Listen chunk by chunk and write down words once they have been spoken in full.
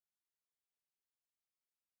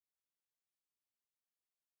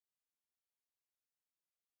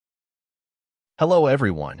Hello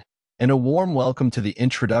everyone, and a warm welcome to the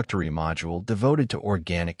introductory module devoted to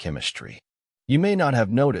organic chemistry. You may not have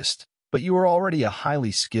noticed, but you are already a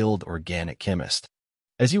highly skilled organic chemist.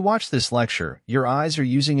 As you watch this lecture, your eyes are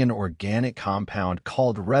using an organic compound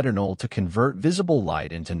called retinol to convert visible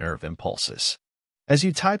light into nerve impulses. As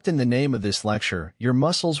you typed in the name of this lecture, your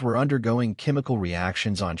muscles were undergoing chemical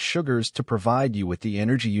reactions on sugars to provide you with the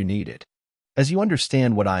energy you needed. As you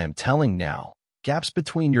understand what I am telling now, gaps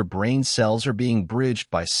between your brain cells are being bridged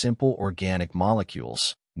by simple organic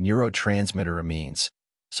molecules, neurotransmitter amines,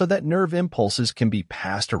 so that nerve impulses can be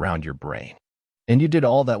passed around your brain. And you did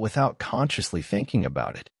all that without consciously thinking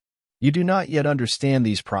about it. You do not yet understand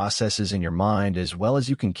these processes in your mind as well as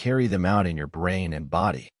you can carry them out in your brain and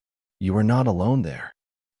body. You are not alone there.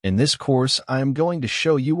 In this course, I am going to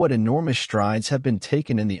show you what enormous strides have been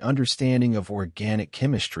taken in the understanding of organic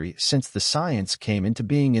chemistry since the science came into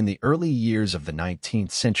being in the early years of the 19th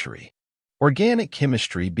century. Organic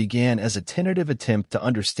chemistry began as a tentative attempt to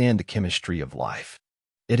understand the chemistry of life.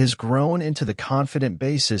 It has grown into the confident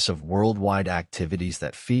basis of worldwide activities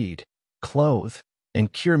that feed, clothe,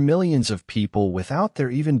 and cure millions of people without their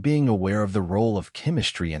even being aware of the role of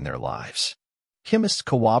chemistry in their lives. Chemists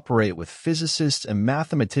cooperate with physicists and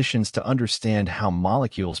mathematicians to understand how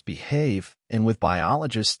molecules behave, and with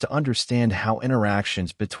biologists to understand how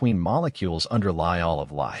interactions between molecules underlie all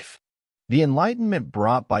of life. The enlightenment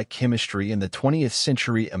brought by chemistry in the 20th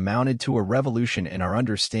century amounted to a revolution in our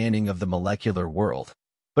understanding of the molecular world.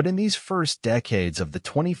 But in these first decades of the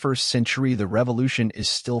 21st century, the revolution is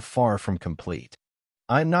still far from complete.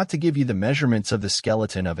 I am not to give you the measurements of the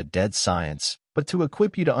skeleton of a dead science, but to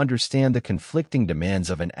equip you to understand the conflicting demands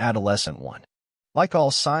of an adolescent one. Like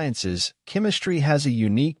all sciences, chemistry has a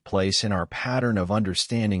unique place in our pattern of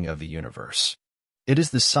understanding of the universe. It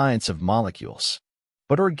is the science of molecules.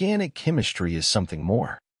 But organic chemistry is something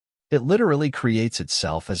more. It literally creates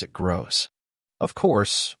itself as it grows. Of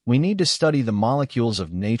course, we need to study the molecules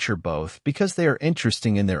of nature both because they are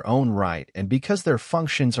interesting in their own right and because their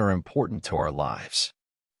functions are important to our lives.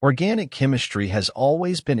 Organic chemistry has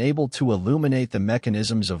always been able to illuminate the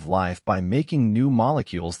mechanisms of life by making new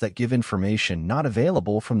molecules that give information not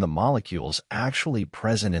available from the molecules actually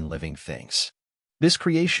present in living things. This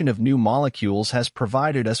creation of new molecules has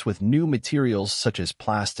provided us with new materials such as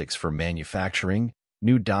plastics for manufacturing,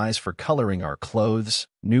 new dyes for coloring our clothes,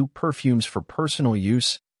 new perfumes for personal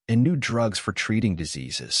use, and new drugs for treating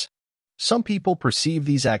diseases. Some people perceive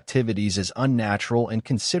these activities as unnatural and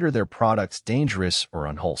consider their products dangerous or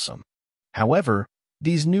unwholesome. However,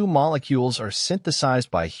 these new molecules are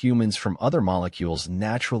synthesized by humans from other molecules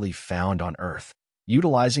naturally found on Earth,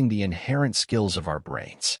 utilizing the inherent skills of our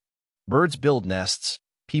brains. Birds build nests,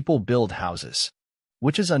 people build houses,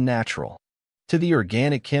 which is unnatural. To the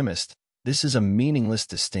organic chemist, this is a meaningless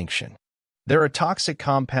distinction. There are toxic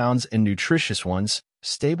compounds and nutritious ones,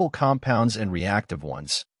 stable compounds and reactive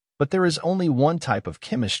ones. But there is only one type of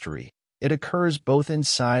chemistry. It occurs both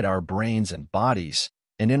inside our brains and bodies,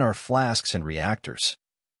 and in our flasks and reactors.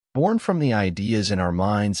 Born from the ideas in our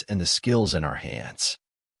minds and the skills in our hands.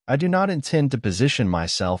 I do not intend to position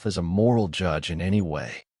myself as a moral judge in any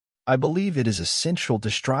way. I believe it is essential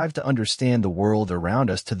to strive to understand the world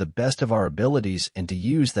around us to the best of our abilities and to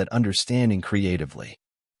use that understanding creatively.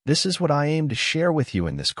 This is what I aim to share with you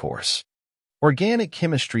in this course. Organic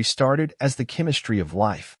chemistry started as the chemistry of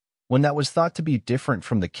life, when that was thought to be different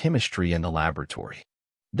from the chemistry in the laboratory.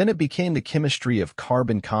 Then it became the chemistry of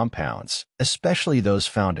carbon compounds, especially those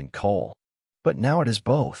found in coal. But now it is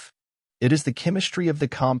both. It is the chemistry of the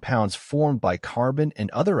compounds formed by carbon and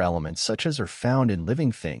other elements such as are found in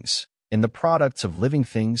living things, in the products of living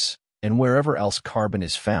things, and wherever else carbon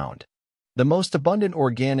is found. The most abundant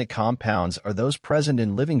organic compounds are those present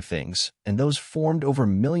in living things and those formed over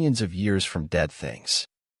millions of years from dead things.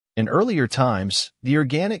 In earlier times, the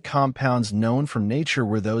organic compounds known from nature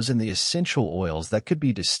were those in the essential oils that could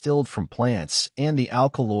be distilled from plants and the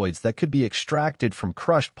alkaloids that could be extracted from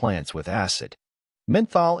crushed plants with acid.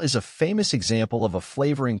 Menthol is a famous example of a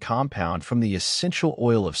flavoring compound from the essential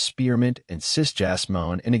oil of spearmint, and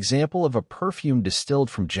cisjasmone an example of a perfume distilled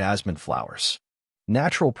from jasmine flowers.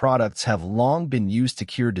 Natural products have long been used to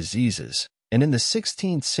cure diseases, and in the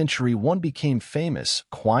 16th century one became famous.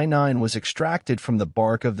 Quinine was extracted from the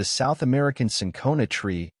bark of the South American cinchona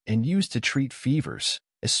tree and used to treat fevers,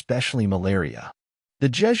 especially malaria. The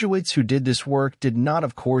Jesuits who did this work did not,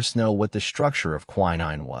 of course, know what the structure of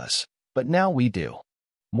quinine was, but now we do.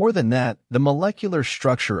 More than that, the molecular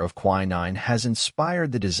structure of quinine has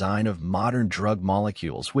inspired the design of modern drug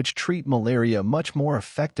molecules which treat malaria much more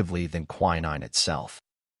effectively than quinine itself.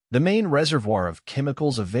 The main reservoir of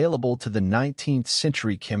chemicals available to the 19th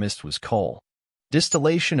century chemist was coal.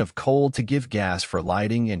 Distillation of coal to give gas for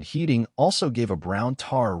lighting and heating also gave a brown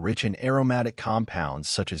tar rich in aromatic compounds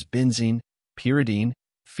such as benzene, pyridine,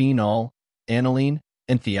 phenol, aniline,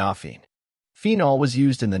 and thiophene. Phenol was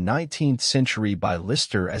used in the 19th century by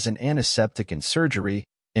Lister as an antiseptic in surgery,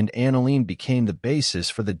 and aniline became the basis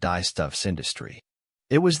for the dyestuffs industry.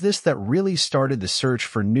 It was this that really started the search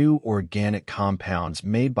for new organic compounds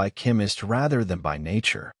made by chemists rather than by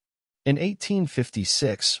nature. In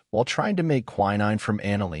 1856, while trying to make quinine from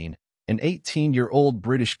aniline, an 18-year-old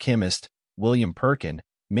British chemist, William Perkin,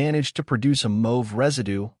 managed to produce a mauve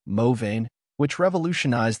residue, mauveine, which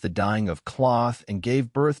revolutionized the dyeing of cloth and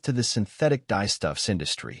gave birth to the synthetic dyestuffs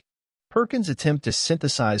industry. Perkin's attempt to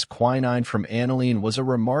synthesize quinine from aniline was a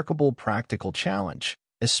remarkable practical challenge,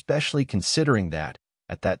 especially considering that,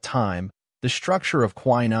 at that time, the structure of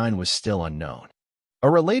quinine was still unknown. A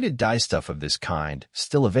related dyestuff of this kind,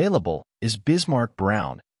 still available, is Bismarck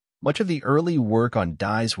brown. Much of the early work on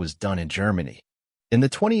dyes was done in Germany. In the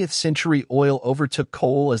 20th century, oil overtook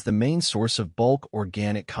coal as the main source of bulk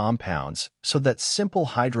organic compounds, so that simple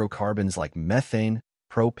hydrocarbons like methane,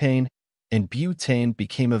 propane, and butane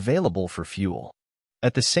became available for fuel.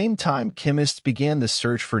 At the same time, chemists began the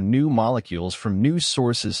search for new molecules from new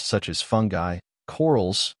sources such as fungi,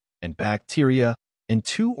 corals, and bacteria, and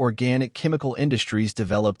two organic chemical industries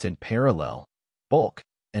developed in parallel: bulk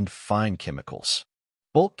and fine chemicals.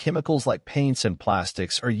 Bulk chemicals like paints and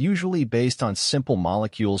plastics are usually based on simple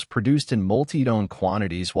molecules produced in multi-known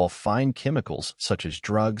quantities, while fine chemicals such as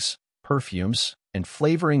drugs, perfumes, and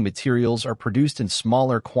flavoring materials are produced in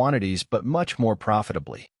smaller quantities but much more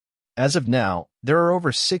profitably. As of now, there are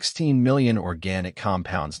over 16 million organic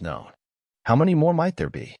compounds known. How many more might there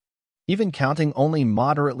be? Even counting only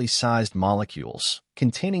moderately sized molecules,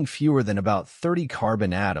 containing fewer than about 30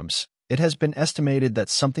 carbon atoms, it has been estimated that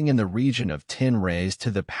something in the region of 10 raised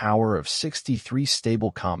to the power of 63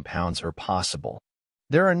 stable compounds are possible.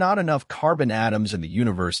 There are not enough carbon atoms in the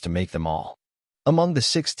universe to make them all. Among the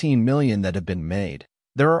 16 million that have been made,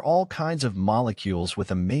 there are all kinds of molecules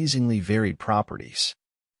with amazingly varied properties.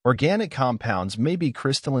 Organic compounds may be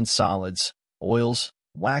crystalline solids, oils,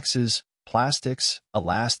 waxes, plastics,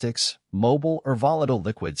 elastics, mobile or volatile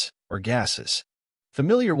liquids, or gases.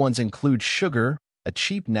 Familiar ones include sugar, a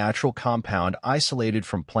cheap natural compound isolated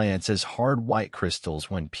from plants as hard white crystals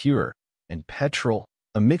when pure, and petrol,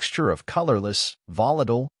 a mixture of colorless,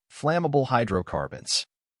 volatile, flammable hydrocarbons.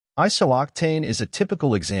 Isooctane is a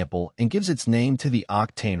typical example and gives its name to the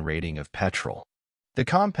octane rating of petrol. The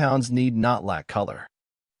compounds need not lack color.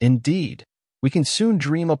 Indeed, we can soon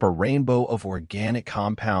dream up a rainbow of organic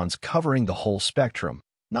compounds covering the whole spectrum,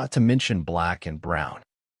 not to mention black and brown.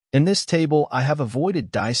 In this table, I have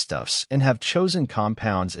avoided dyestuffs and have chosen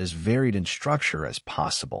compounds as varied in structure as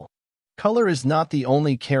possible. Color is not the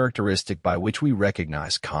only characteristic by which we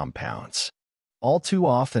recognize compounds. All too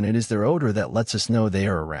often, it is their odor that lets us know they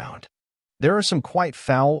are around. There are some quite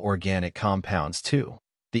foul organic compounds, too.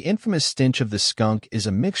 The infamous stench of the skunk is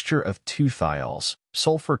a mixture of two thiols,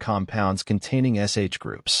 sulfur compounds containing SH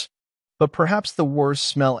groups. But perhaps the worst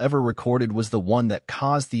smell ever recorded was the one that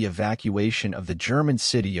caused the evacuation of the German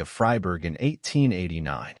city of Freiburg in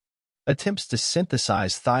 1889. Attempts to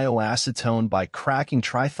synthesize thioacetone by cracking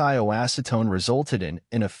trithioacetone resulted in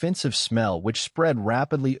an offensive smell which spread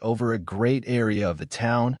rapidly over a great area of the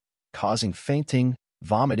town, causing fainting,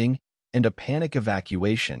 vomiting, and a panic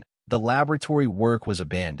evacuation. The laboratory work was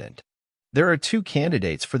abandoned. There are two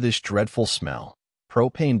candidates for this dreadful smell: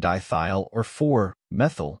 propane dithiol or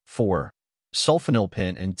 4-methyl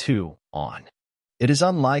 4-sulfonylpen and 2-on. It is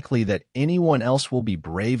unlikely that anyone else will be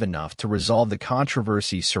brave enough to resolve the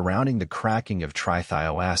controversy surrounding the cracking of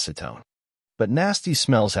trithioacetone. But nasty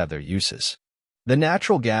smells have their uses. The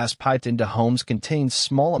natural gas piped into homes contains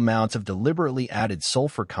small amounts of deliberately added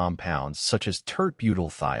sulfur compounds such as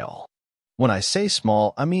tert-butyl. When I say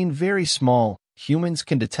small, I mean very small. Humans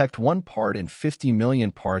can detect 1 part in 50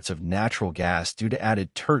 million parts of natural gas due to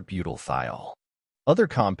added tert-butyl. Other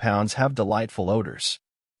compounds have delightful odors.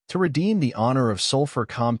 To redeem the honor of sulfur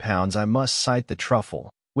compounds, I must cite the truffle,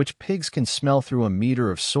 which pigs can smell through a meter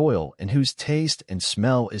of soil and whose taste and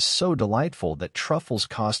smell is so delightful that truffles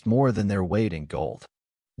cost more than their weight in gold.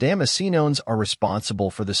 Damascenones are responsible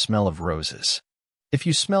for the smell of roses. If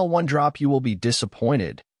you smell 1 drop, you will be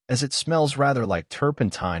disappointed, as it smells rather like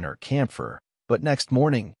turpentine or camphor. But next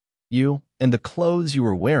morning, you, and the clothes you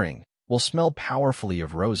are wearing, will smell powerfully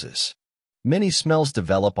of roses. Many smells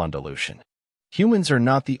develop on dilution. Humans are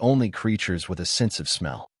not the only creatures with a sense of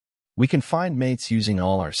smell. We can find mates using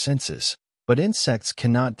all our senses, but insects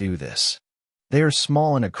cannot do this. They are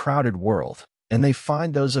small in a crowded world, and they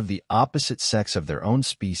find those of the opposite sex of their own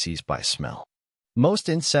species by smell. Most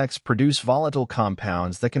insects produce volatile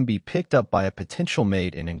compounds that can be picked up by a potential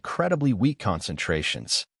mate in incredibly weak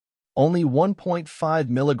concentrations. Only 1.5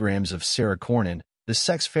 milligrams of serotonin, the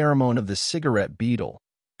sex pheromone of the cigarette beetle,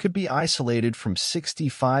 could be isolated from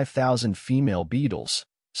 65,000 female beetles,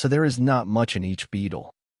 so there is not much in each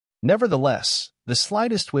beetle. Nevertheless, the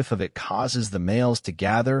slightest whiff of it causes the males to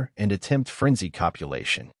gather and attempt frenzied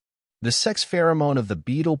copulation. The sex pheromone of the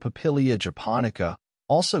beetle Papillia japonica,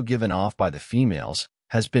 also given off by the females,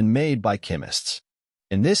 has been made by chemists.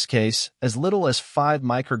 In this case, as little as 5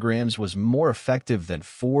 micrograms was more effective than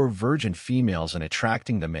 4 virgin females in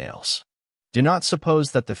attracting the males. Do not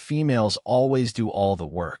suppose that the females always do all the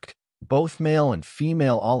work. Both male and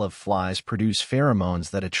female olive flies produce pheromones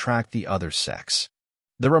that attract the other sex.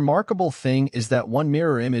 The remarkable thing is that one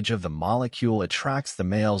mirror image of the molecule attracts the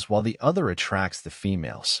males while the other attracts the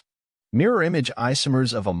females. Mirror image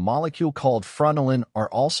isomers of a molecule called frontalin are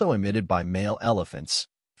also emitted by male elephants.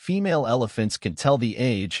 Female elephants can tell the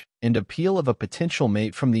age and appeal of a potential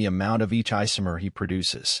mate from the amount of each isomer he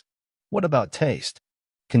produces. What about taste?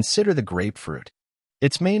 Consider the grapefruit.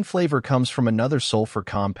 Its main flavor comes from another sulfur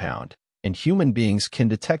compound, and human beings can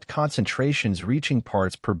detect concentrations reaching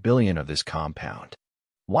parts per billion of this compound.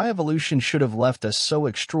 Why evolution should have left us so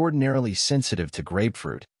extraordinarily sensitive to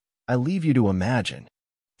grapefruit, I leave you to imagine.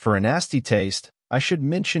 For a nasty taste, I should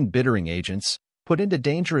mention bittering agents, put into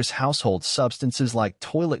dangerous household substances like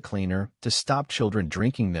toilet cleaner to stop children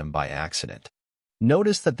drinking them by accident.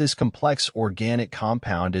 Notice that this complex organic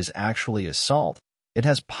compound is actually a salt. It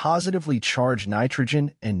has positively charged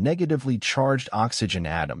nitrogen and negatively charged oxygen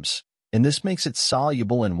atoms, and this makes it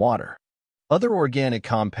soluble in water. Other organic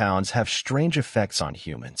compounds have strange effects on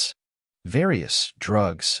humans. Various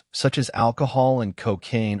drugs, such as alcohol and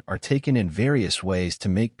cocaine, are taken in various ways to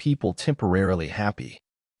make people temporarily happy.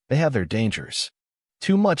 They have their dangers.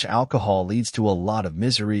 Too much alcohol leads to a lot of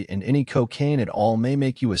misery, and any cocaine at all may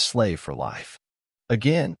make you a slave for life.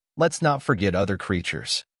 Again, let's not forget other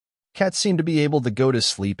creatures. Cats seem to be able to go to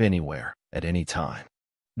sleep anywhere, at any time.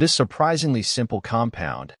 This surprisingly simple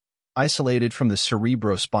compound, isolated from the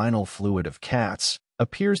cerebrospinal fluid of cats,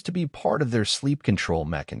 appears to be part of their sleep control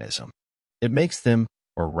mechanism. It makes them,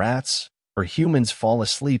 or rats, or humans fall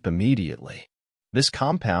asleep immediately. This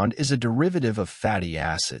compound is a derivative of fatty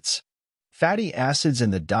acids. Fatty acids in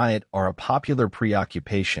the diet are a popular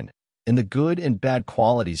preoccupation, and the good and bad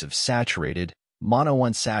qualities of saturated,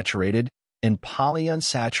 monounsaturated, and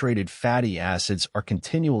polyunsaturated fatty acids are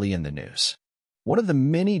continually in the news. One of the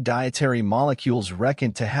many dietary molecules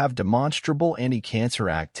reckoned to have demonstrable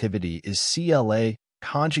anticancer activity is CLA,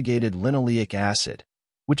 conjugated linoleic acid,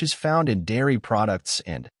 which is found in dairy products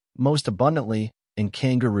and, most abundantly, in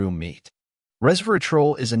kangaroo meat.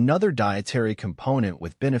 Resveratrol is another dietary component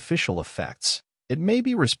with beneficial effects. It may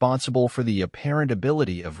be responsible for the apparent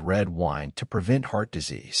ability of red wine to prevent heart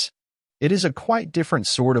disease. It is a quite different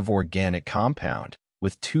sort of organic compound,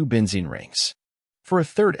 with 2 benzene rings. For a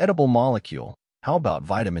third edible molecule, how about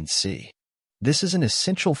vitamin C? This is an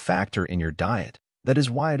essential factor in your diet. That is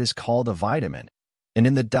why it is called a vitamin, and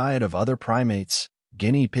in the diet of other primates,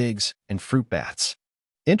 guinea pigs, and fruit bats.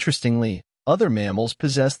 Interestingly, other mammals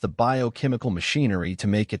possess the biochemical machinery to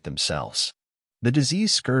make it themselves. The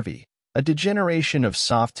disease scurvy, a degeneration of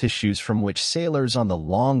soft tissues from which sailors on the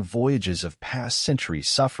long voyages of past centuries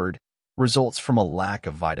suffered, results from a lack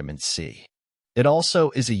of vitamin C. It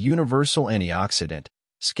also is a universal antioxidant,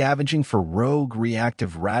 scavenging for rogue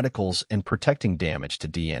reactive radicals and protecting damage to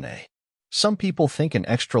DNA. Some people think an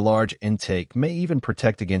extra-large intake may even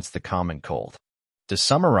protect against the common cold. To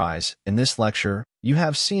summarize, in this lecture, you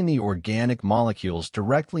have seen the organic molecules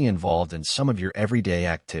directly involved in some of your everyday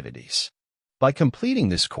activities. By completing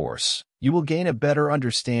this course, you will gain a better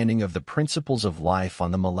understanding of the principles of life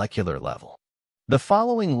on the molecular level. The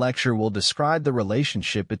following lecture will describe the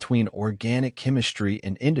relationship between organic chemistry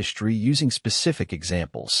and industry using specific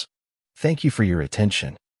examples. Thank you for your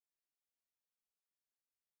attention.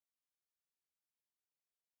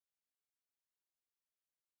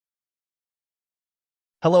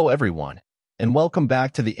 Hello everyone, and welcome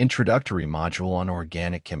back to the introductory module on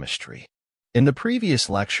organic chemistry. In the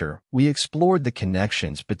previous lecture, we explored the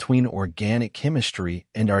connections between organic chemistry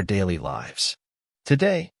and our daily lives.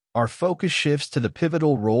 Today, our focus shifts to the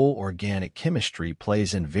pivotal role organic chemistry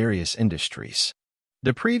plays in various industries.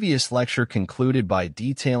 The previous lecture concluded by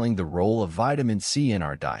detailing the role of vitamin C in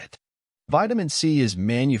our diet. Vitamin C is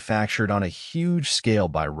manufactured on a huge scale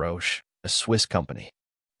by Roche, a Swiss company.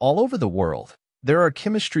 All over the world, there are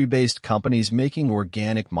chemistry-based companies making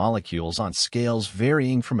organic molecules on scales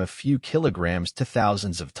varying from a few kilograms to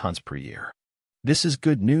thousands of tons per year. This is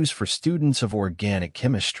good news for students of organic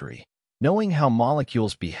chemistry, Knowing how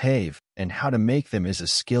molecules behave and how to make them is a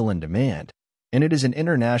skill in demand, and it is an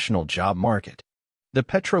international job market. The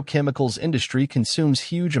petrochemicals industry consumes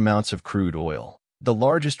huge amounts of crude oil. The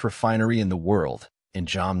largest refinery in the world, in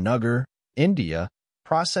Jamnagar, India,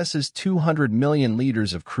 processes 200 million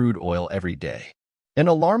liters of crude oil every day. An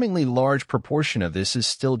alarmingly large proportion of this is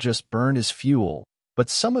still just burned as fuel, but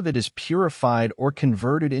some of it is purified or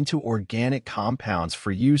converted into organic compounds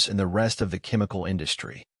for use in the rest of the chemical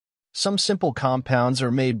industry. Some simple compounds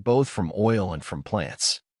are made both from oil and from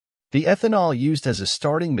plants. The ethanol used as a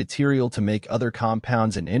starting material to make other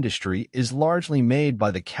compounds in industry is largely made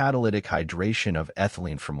by the catalytic hydration of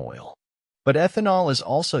ethylene from oil. But ethanol is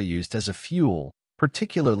also used as a fuel,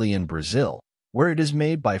 particularly in Brazil, where it is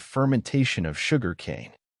made by fermentation of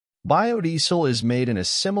sugarcane. Biodiesel is made in a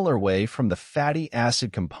similar way from the fatty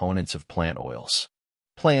acid components of plant oils.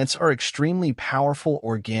 Plants are extremely powerful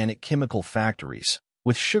organic chemical factories,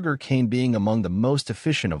 with sugarcane being among the most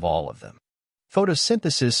efficient of all of them.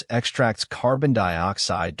 Photosynthesis extracts carbon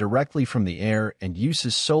dioxide directly from the air and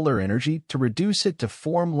uses solar energy to reduce it to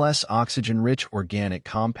form less oxygen-rich organic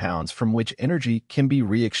compounds from which energy can be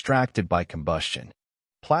re-extracted by combustion.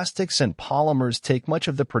 Plastics and polymers take much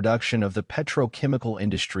of the production of the petrochemical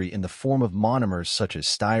industry in the form of monomers such as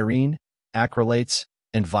styrene, acrylates,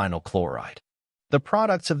 and vinyl chloride. The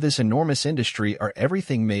products of this enormous industry are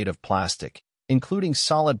everything made of plastic, including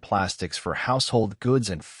solid plastics for household goods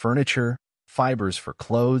and furniture, fibers for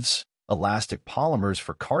clothes, elastic polymers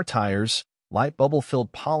for car tires, light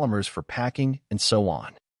bubble-filled polymers for packing, and so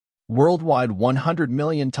on. Worldwide, 100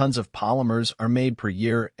 million tons of polymers are made per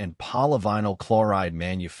year, and polyvinyl chloride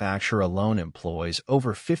manufacture alone employs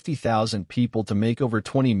over 50,000 people to make over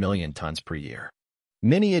 20 million tons per year.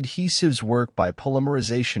 Many adhesives work by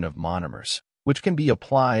polymerization of monomers, which can be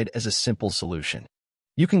applied as a simple solution.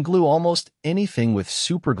 You can glue almost anything with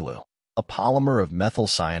superglue, a polymer of methyl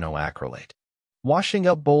cyanoacrylate. Washing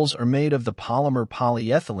up bowls are made of the polymer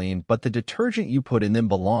polyethylene, but the detergent you put in them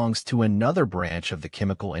belongs to another branch of the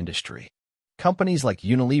chemical industry. Companies like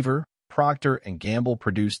Unilever, Procter & Gamble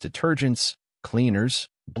produce detergents, cleaners,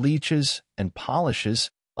 bleaches, and polishes,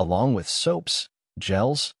 along with soaps,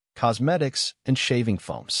 gels, cosmetics, and shaving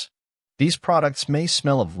foams. These products may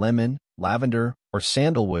smell of lemon, lavender, or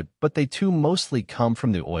sandalwood, but they too mostly come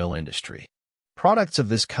from the oil industry. Products of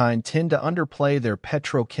this kind tend to underplay their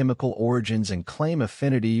petrochemical origins and claim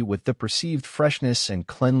affinity with the perceived freshness and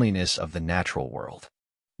cleanliness of the natural world.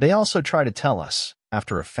 They also try to tell us,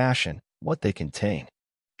 after a fashion, what they contain.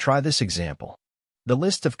 Try this example. The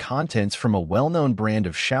list of contents from a well-known brand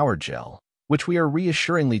of shower gel, which we are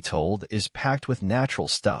reassuringly told is packed with natural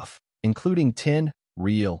stuff, including tin,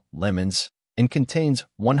 real lemons, and contains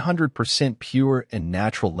 100% pure and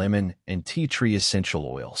natural lemon and tea tree essential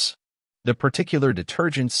oils. The particular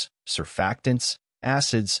detergents, surfactants,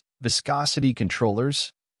 acids, viscosity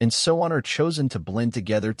controllers, and so on are chosen to blend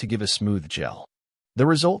together to give a smooth gel. The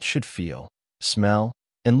result should feel, smell,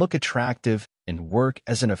 and look attractive and work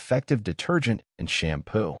as an effective detergent and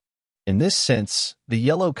shampoo. In this sense, the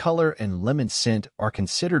yellow color and lemon scent are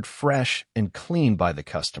considered fresh and clean by the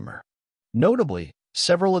customer. Notably,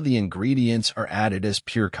 several of the ingredients are added as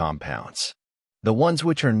pure compounds. The ones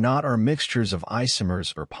which are not are mixtures of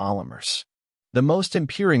isomers or polymers. The most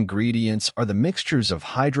impure ingredients are the mixtures of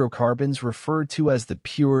hydrocarbons referred to as the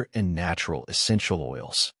pure and natural essential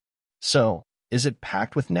oils. So, is it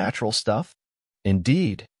packed with natural stuff?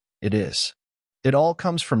 Indeed, it is. It all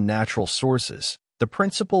comes from natural sources, the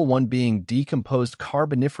principal one being decomposed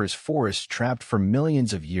carboniferous forests trapped for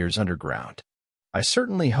millions of years underground. I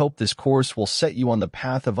certainly hope this course will set you on the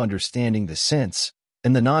path of understanding the sense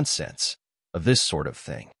and the nonsense of this sort of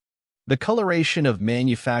thing. The coloration of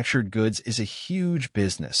manufactured goods is a huge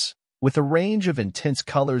business, with a range of intense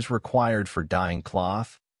colors required for dyeing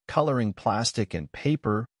cloth, coloring plastic and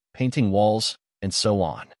paper, painting walls, and so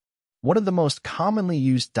on. One of the most commonly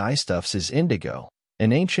used dyestuffs is indigo,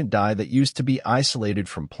 an ancient dye that used to be isolated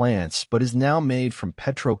from plants but is now made from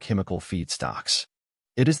petrochemical feedstocks.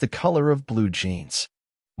 It is the color of blue jeans.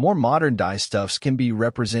 More modern dyestuffs can be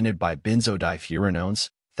represented by benzodipuranones,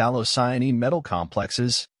 phthalocyanine metal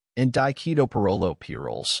complexes, and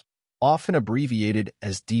diketoparolopyrols, often abbreviated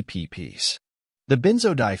as DPPs. The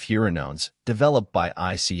benzodipuranones, developed by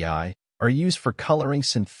ICI, are used for coloring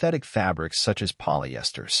synthetic fabrics such as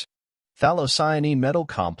polyesters. Phthalocyanine metal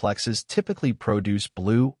complexes typically produce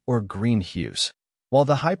blue or green hues, while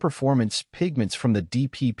the high-performance pigments from the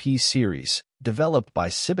DPP series, developed by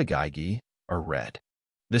Ciba-Geigy, are red.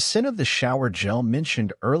 The scent of the shower gel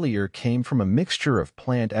mentioned earlier came from a mixture of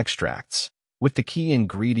plant extracts, with the key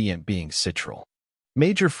ingredient being citral.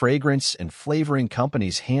 Major fragrance and flavoring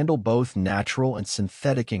companies handle both natural and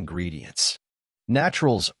synthetic ingredients.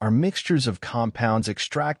 Naturals are mixtures of compounds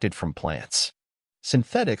extracted from plants.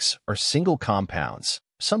 Synthetics are single compounds,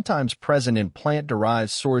 sometimes present in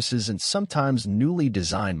plant-derived sources and sometimes newly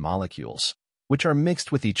designed molecules, which are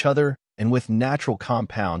mixed with each other and with natural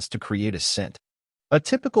compounds to create a scent. A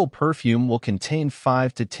typical perfume will contain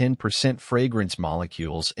 5 to 10% fragrance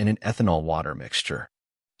molecules in an ethanol water mixture.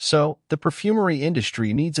 So, the perfumery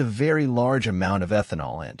industry needs a very large amount of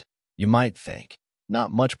ethanol and, you might think,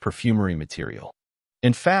 not much perfumery material.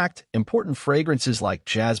 In fact, important fragrances like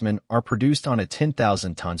jasmine are produced on a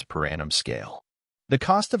 10,000 tons per annum scale. The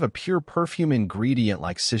cost of a pure perfume ingredient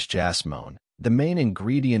like cis-jasmone, the main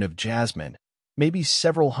ingredient of jasmine, may be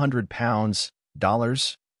several £100,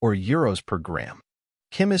 dollars, or euros per gram.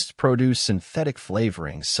 Chemists produce synthetic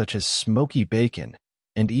flavorings such as smoky bacon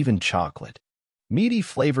and even chocolate. Meaty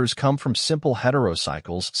flavors come from simple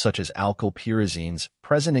heterocycles such as alkyl pyrazines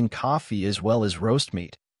present in coffee as well as roast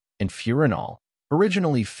meat, and furanol,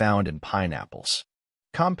 originally found in pineapples.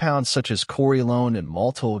 Compounds such as corylone and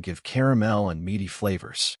maltol give caramel and meaty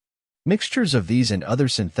flavors. Mixtures of these and other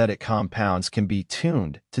synthetic compounds can be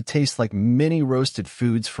tuned to taste like mini roasted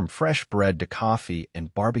foods from fresh bread to coffee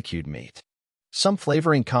and barbecued meat. Some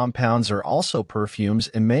flavoring compounds are also perfumes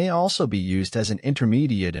and may also be used as an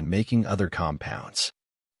intermediate in making other compounds.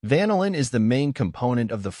 Vanillin is the main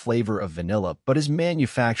component of the flavor of vanilla but is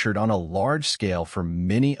manufactured on a large scale for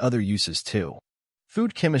many other uses too.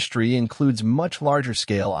 Food chemistry includes much larger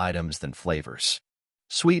scale items than flavors.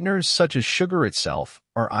 Sweeteners, such as sugar itself,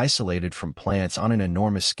 are isolated from plants on an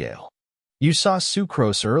enormous scale. You saw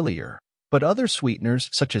sucrose earlier, but other sweeteners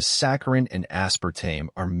such as saccharin and aspartame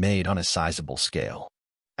are made on a sizable scale.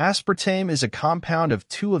 Aspartame is a compound of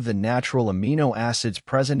 2 of the natural amino acids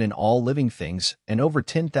present in all living things, and over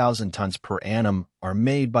 10,000 tons per annum are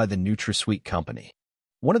made by the NutraSweet company.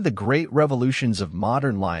 One of the great revolutions of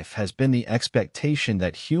modern life has been the expectation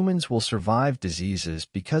that humans will survive diseases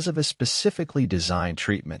because of a specifically designed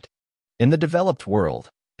treatment. In the developed world,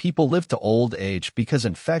 people live to old age because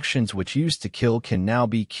infections which used to kill can now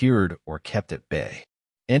be cured or kept at bay.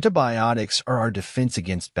 Antibiotics are our defense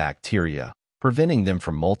against bacteria, preventing them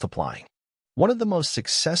from multiplying. One of the most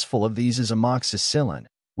successful of these is amoxicillin,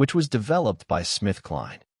 which was developed by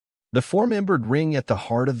SmithKline. The 4-membered ring at the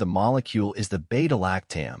heart of the molecule is the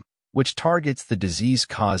beta-lactam, which targets the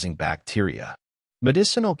disease-causing bacteria.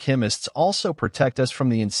 Medicinal chemists also protect us from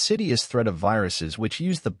the insidious threat of viruses which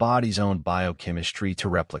use the body's own biochemistry to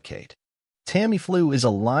replicate. Tamiflu is a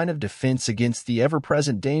line of defense against the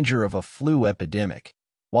ever-present danger of a flu epidemic,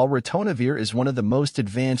 while ritonavir is one of the most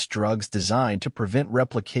advanced drugs designed to prevent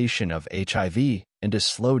replication of HIV and to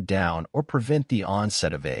slow down or prevent the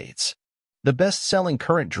onset of AIDS. The best-selling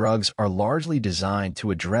current drugs are largely designed to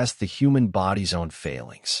address the human body's own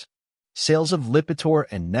failings. Sales of Lipitor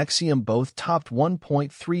and Nexium both topped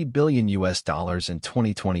 $1.3 billion in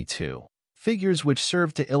 2022, figures which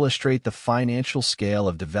serve to illustrate the financial scale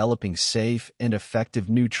of developing safe and effective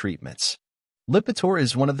new treatments. Lipitor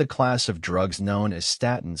is one of the class of drugs known as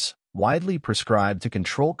statins, widely prescribed to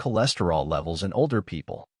control cholesterol levels in older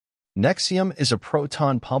people. Nexium is a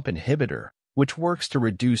proton pump inhibitor, which works to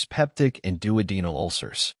reduce peptic and duodenal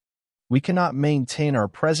ulcers. We cannot maintain our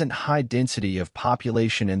present high density of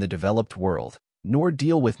population in the developed world, nor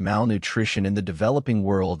deal with malnutrition in the developing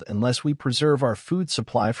world unless we preserve our food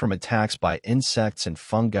supply from attacks by insects and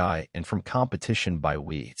fungi and from competition by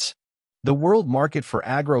weeds. The world market for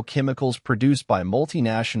agrochemicals produced by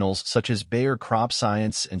multinationals such as Bayer Crop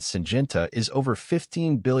Science and Syngenta is over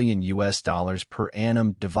 $15 billion per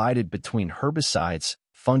annum, divided between herbicides,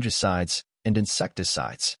 fungicides, and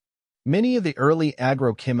insecticides. Many of the early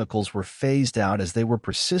agrochemicals were phased out as they were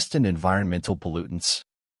persistent environmental pollutants.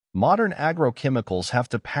 Modern agrochemicals have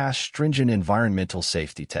to pass stringent environmental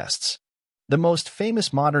safety tests. The most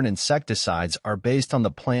famous modern insecticides are based on the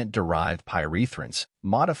plant-derived pyrethrins,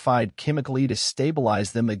 modified chemically to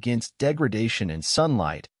stabilize them against degradation in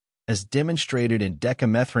sunlight, as demonstrated in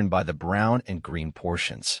decamethrin by the brown and green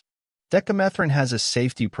portions. Decamethrin has a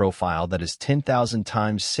safety profile that is 10,000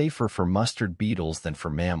 times safer for mustard beetles than for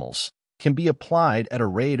mammals, can be applied at a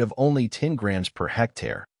rate of only 10 grams per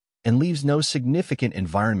hectare, and leaves no significant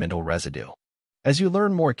environmental residue. As you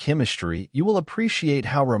learn more chemistry, you will appreciate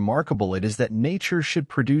how remarkable it is that nature should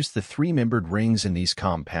produce the 3-membered rings in these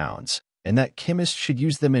compounds, and that chemists should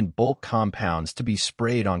use them in bulk compounds to be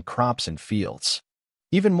sprayed on crops and fields.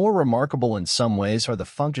 Even more remarkable in some ways are the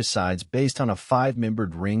fungicides based on a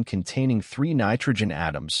 5-membered ring containing 3 nitrogen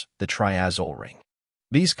atoms, the triazole ring.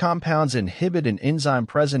 These compounds inhibit an enzyme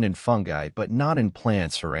present in fungi but not in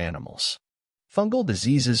plants or animals. Fungal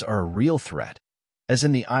diseases are a real threat, as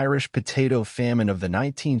in the Irish potato famine of the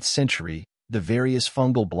 19th century, the various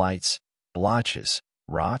fungal blights, blotches,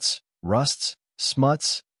 rots, rusts,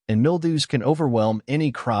 smuts, and mildews can overwhelm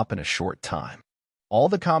any crop in a short time. All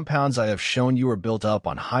the compounds I have shown you are built up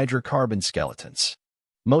on hydrocarbon skeletons.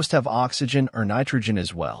 Most have oxygen or nitrogen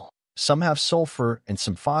as well. Some have sulfur and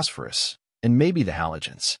some phosphorus, and maybe the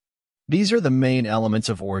halogens. These are the main elements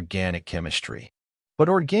of organic chemistry. But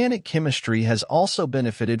organic chemistry has also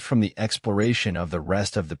benefited from the exploration of the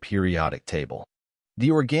rest of the periodic table. The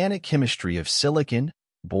organic chemistry of silicon,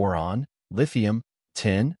 boron, lithium,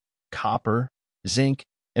 tin, copper, zinc,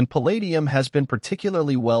 and palladium has been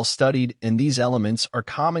particularly well studied, and these elements are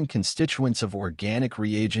common constituents of organic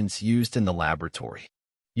reagents used in the laboratory.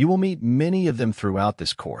 You will meet many of them throughout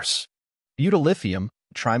this course. Butyllithium,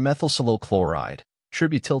 trimethylsilyl chloride,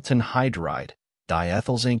 tributyltin hydride,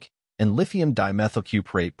 diethyl zinc, and lithium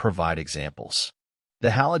dimethylcuprate provide examples. The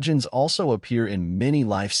halogens also appear in many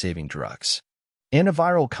life-saving drugs.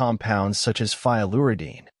 Antiviral compounds such as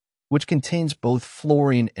phyluridine, which contains both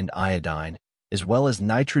fluorine and iodine, as well as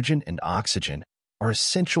nitrogen and oxygen, are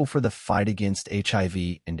essential for the fight against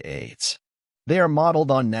HIV and AIDS. They are modeled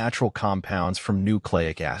on natural compounds from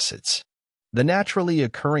nucleic acids. The naturally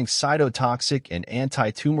occurring cytotoxic and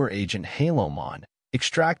anti-tumor agent halomon,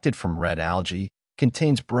 extracted from red algae,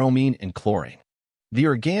 contains bromine and chlorine. The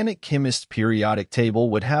organic chemist periodic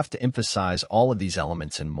table would have to emphasize all of these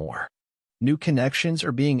elements and more. New connections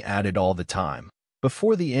are being added all the time.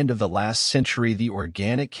 Before the end of the last century, the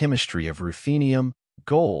organic chemistry of ruthenium,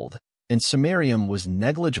 gold, and samarium was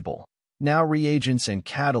negligible. Now reagents and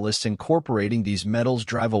catalysts incorporating these metals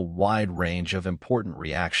drive a wide range of important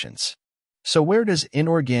reactions. So where does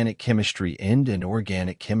inorganic chemistry end and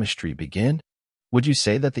organic chemistry begin? Would you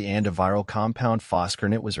say that the antiviral compound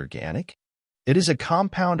phosgornate was organic? It is a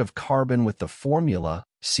compound of carbon with the formula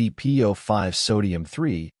CpO5 sodium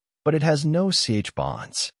 3, but it has no CH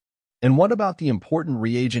bonds. And what about the important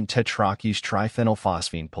reagent tetroxys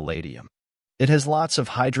triphenylphosphine palladium? It has lots of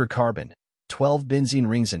hydrocarbon, 12 benzene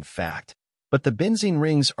rings in fact, but the benzene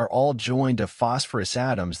rings are all joined to phosphorus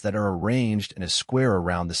atoms that are arranged in a square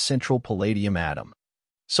around the central palladium atom.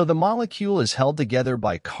 So the molecule is held together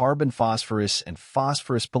by carbon-phosphorus and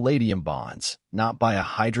phosphorus-palladium bonds, not by a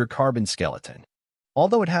hydrocarbon skeleton.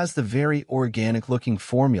 Although it has the very organic-looking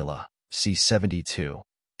formula, C72,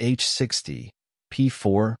 H60,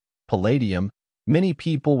 P4, palladium, many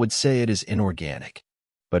people would say it is inorganic.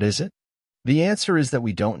 But is it? The answer is that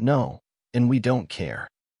we don't know, and we don't care.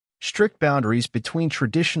 Strict boundaries between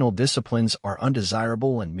traditional disciplines are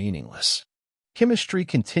undesirable and meaningless. Chemistry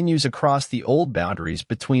continues across the old boundaries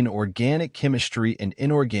between organic chemistry and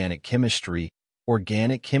inorganic chemistry,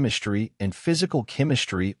 organic chemistry and physical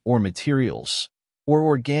chemistry or materials, or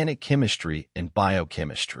organic chemistry and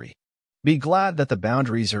biochemistry. Be glad that the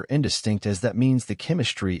boundaries are indistinct, as that means the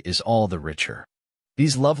chemistry is all the richer.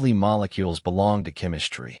 These lovely molecules belong to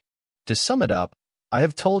chemistry. To sum it up, I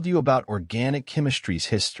have told you about organic chemistry's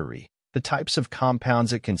history, the types of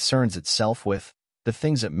compounds it concerns itself with, the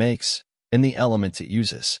things it makes, and the elements it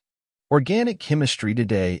uses. Organic chemistry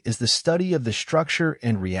today is the study of the structure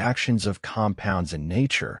and reactions of compounds in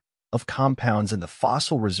nature, of compounds in the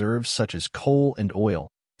fossil reserves such as coal and oil,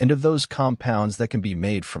 and of those compounds that can be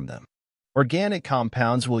made from them. Organic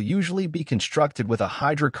compounds will usually be constructed with a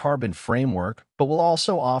hydrocarbon framework, but will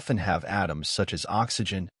also often have atoms such as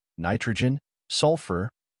oxygen, nitrogen, sulfur,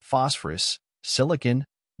 phosphorus, silicon,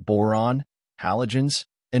 boron, halogens,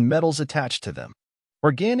 and metals attached to them.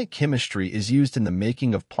 Organic chemistry is used in the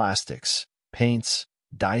making of plastics, paints,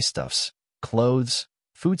 dyestuffs, clothes,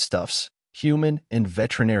 foodstuffs, human and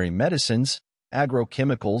veterinary medicines,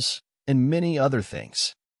 agrochemicals, and many other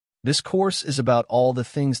things. This course is about all the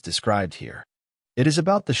things described here. It is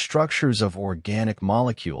about the structures of organic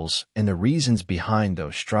molecules and the reasons behind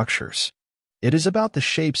those structures. It is about the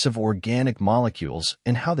shapes of organic molecules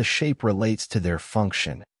and how the shape relates to their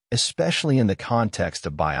function, especially in the context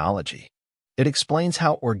of biology. It explains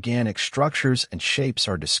how organic structures and shapes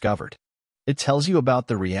are discovered. It tells you about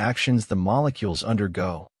the reactions the molecules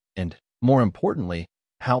undergo and, more importantly,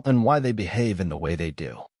 how and why they behave in the way they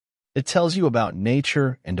do. It tells you about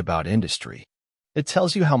nature and about industry. It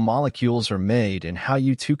tells you how molecules are made and how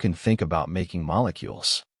you too can think about making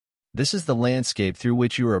molecules. This is the landscape through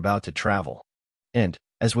which you are about to travel. And,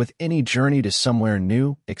 as with any journey to somewhere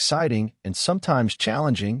new, exciting, and sometimes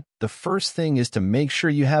challenging, the first thing is to make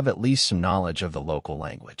sure you have at least some knowledge of the local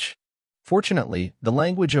language. Fortunately, the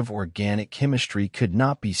language of organic chemistry could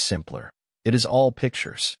not be simpler. It is all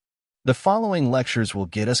pictures. The following lectures will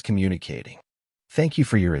get us communicating. Thank you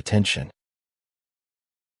for your attention.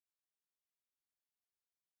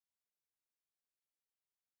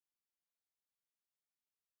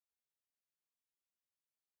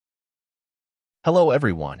 Hello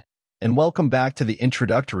everyone, and welcome back to the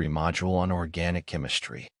introductory module on organic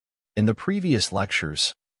chemistry. In the previous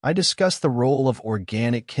lectures, I discussed the role of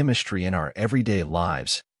organic chemistry in our everyday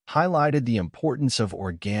lives, highlighted the importance of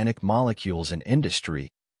organic molecules in industry,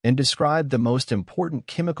 and described the most important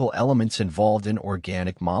chemical elements involved in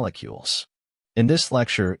organic molecules. In this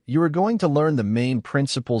lecture, you are going to learn the main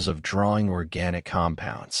principles of drawing organic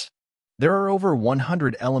compounds. There are over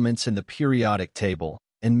 100 elements in the periodic table,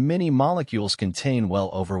 and many molecules contain well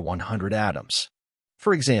over 100 atoms.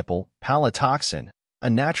 For example, Palytoxin,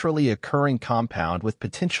 a naturally occurring compound with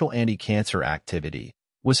potential anticancer activity,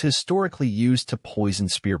 was historically used to poison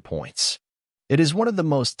spear points. It is one of the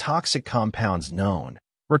most toxic compounds known,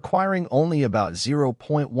 requiring only about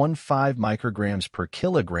 0.15 micrograms per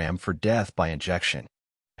kilogram for death by injection.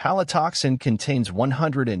 Palytoxin contains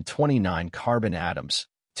 129 carbon atoms,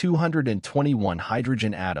 221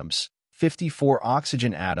 hydrogen atoms, 54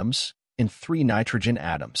 oxygen atoms, and 3 nitrogen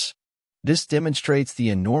atoms. This demonstrates the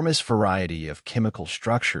enormous variety of chemical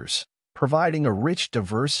structures, providing a rich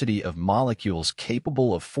diversity of molecules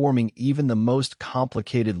capable of forming even the most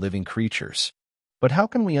complicated living creatures. But how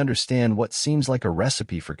can we understand what seems like a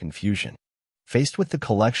recipe for confusion? Faced with the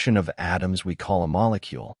collection of atoms we call a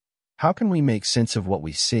molecule, how can we make sense of what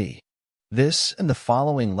we see? This and the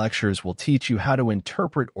following lectures will teach you how to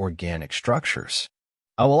interpret organic structures.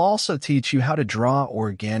 I will also teach you how to draw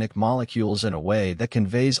organic molecules in a way that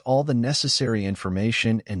conveys all the necessary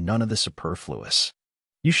information and none of the superfluous.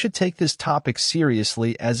 You should take this topic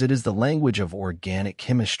seriously as it is the language of organic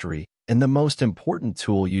chemistry and the most important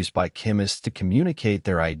tool used by chemists to communicate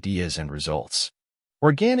their ideas and results.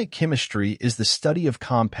 Organic chemistry is the study of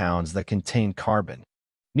compounds that contain carbon.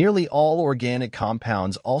 Nearly all organic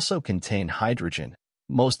compounds also contain hydrogen.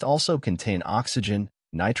 Most also contain oxygen,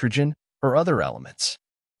 nitrogen, or other elements.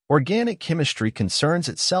 Organic chemistry concerns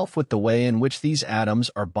itself with the way in which these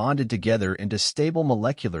atoms are bonded together into stable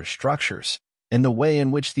molecular structures, and the way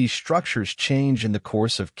in which these structures change in the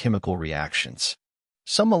course of chemical reactions.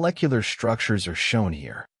 Some molecular structures are shown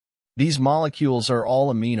here. These molecules are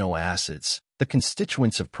all amino acids, the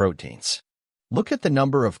constituents of proteins. Look at the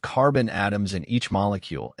number of carbon atoms in each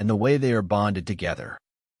molecule and the way they are bonded together.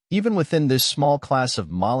 Even within this small class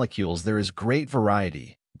of molecules, there is great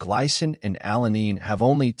variety. Glycine and alanine have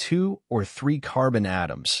only 2 or 3 carbon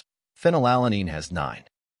atoms. Phenylalanine has 9.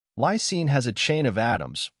 Lysine has a chain of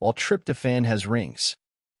atoms, while tryptophan has rings.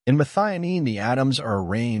 In methionine, the atoms are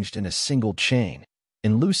arranged in a single chain.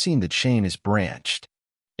 In leucine, the chain is branched.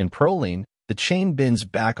 In proline, the chain bends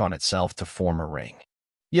back on itself to form a ring.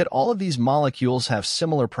 Yet all of these molecules have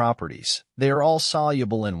similar properties. They are all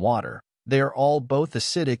soluble in water. They are all both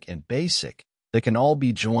acidic and basic. They can all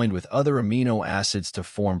be joined with other amino acids to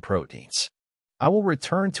form proteins. I will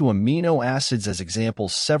return to amino acids as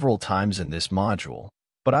examples several times in this module,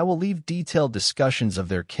 but I will leave detailed discussions of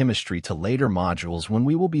their chemistry to later modules when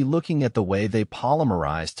we will be looking at the way they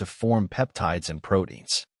polymerize to form peptides and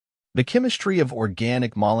proteins. The chemistry of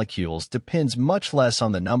organic molecules depends much less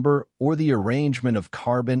on the number or the arrangement of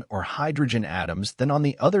carbon or hydrogen atoms than on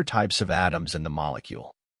the other types of atoms in the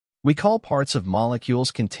molecule. We call parts of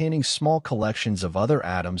molecules containing small collections of other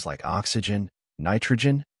atoms like oxygen,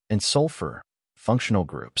 nitrogen, and sulfur functional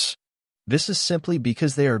groups. This is simply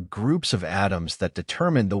because they are groups of atoms that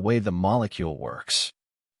determine the way the molecule works.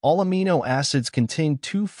 All amino acids contain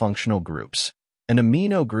 2 functional groups, an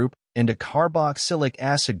amino group and a carboxylic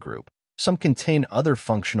acid group. Some contain other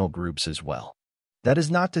functional groups as well. That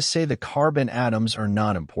is not to say the carbon atoms are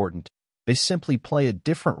not important. They simply play a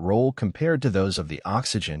different role compared to those of the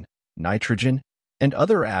oxygen, nitrogen, and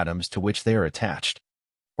other atoms to which they are attached.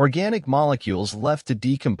 Organic molecules left to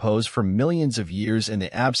decompose for millions of years in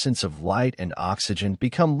the absence of light and oxygen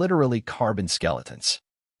become literally carbon skeletons.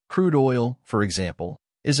 Crude oil, for example,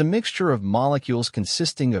 is a mixture of molecules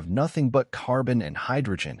consisting of nothing but carbon and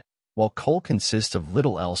hydrogen, while coal consists of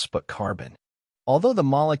little else but carbon. Although the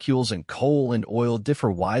molecules in coal and oil differ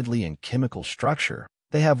widely in chemical structure,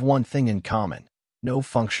 they have one thing in common: no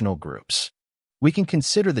functional groups. We can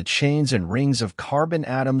consider the chains and rings of carbon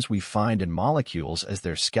atoms we find in molecules as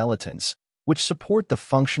their skeletons, which support the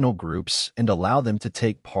functional groups and allow them to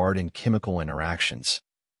take part in chemical interactions.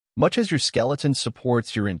 Much as your skeleton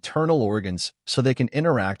supports your internal organs so they can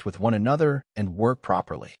interact with one another and work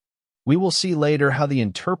properly. We will see later how the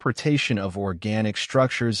interpretation of organic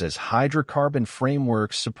structures as hydrocarbon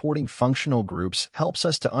frameworks supporting functional groups helps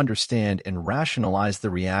us to understand and rationalize the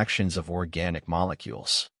reactions of organic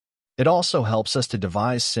molecules. It also helps us to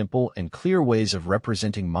devise simple and clear ways of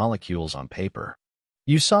representing molecules on paper.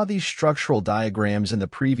 You saw these structural diagrams in the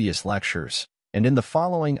previous lectures, and in the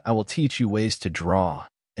following I will teach you ways to draw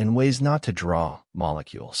and ways not to draw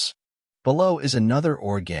molecules. Below is another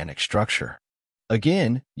organic structure.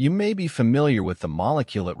 Again, you may be familiar with the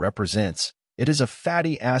molecule it represents. It is a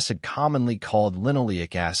fatty acid commonly called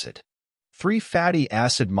linoleic acid. 3 fatty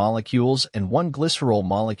acid molecules and 1 glycerol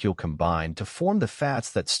molecule combine to form the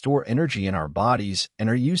fats that store energy in our bodies and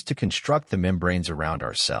are used to construct the membranes around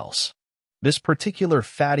our cells. This particular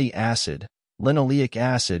fatty acid, linoleic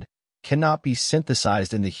acid, cannot be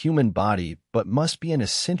synthesized in the human body but must be an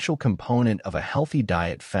essential component of a healthy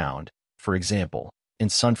diet found, for example, in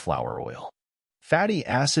sunflower oil. Fatty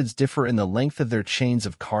acids differ in the length of their chains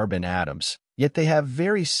of carbon atoms, yet they have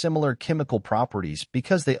very similar chemical properties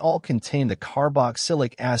because they all contain the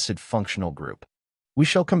carboxylic acid functional group. We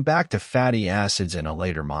shall come back to fatty acids in a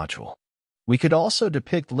later module. We could also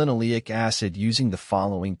depict linoleic acid using the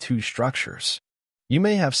following 2 structures. You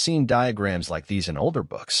may have seen diagrams like these in older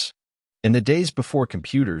books. In the days before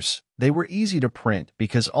computers, they were easy to print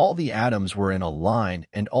because all the atoms were in a line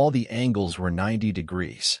and all the angles were 90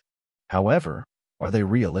 degrees. However, are they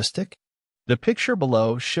realistic? The picture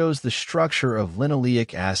below shows the structure of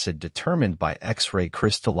linoleic acid determined by X-ray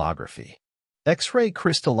crystallography. X-ray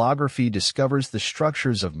crystallography discovers the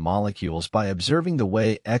structures of molecules by observing the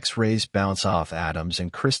way X-rays bounce off atoms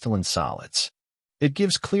and crystalline solids. It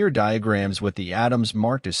gives clear diagrams with the atoms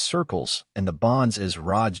marked as circles and the bonds as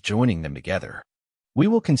rods joining them together. We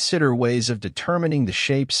will consider ways of determining the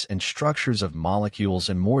shapes and structures of molecules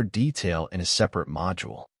in more detail in a separate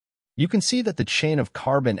module. You can see that the chain of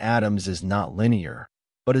carbon atoms is not linear,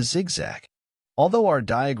 but a zigzag. Although our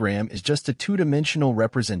diagram is just a 2-dimensional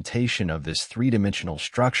representation of this 3-dimensional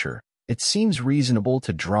structure, it seems reasonable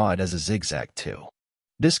to draw it as a zigzag too.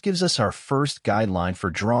 This gives us our first guideline for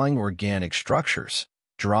drawing organic structures.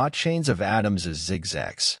 Draw chains of atoms as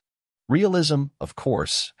zigzags. Realism, of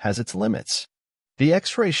course, has its limits. The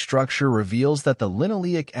X-ray structure reveals that the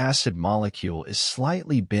linoleic acid molecule is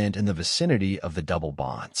slightly bent in the vicinity of the double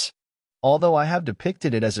bonds. Although I have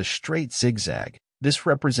depicted it as a straight zigzag, this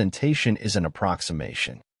representation is an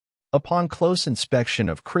approximation. Upon close inspection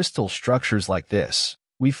of crystal structures like this,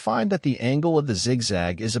 we find that the angle of the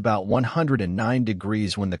zigzag is about 109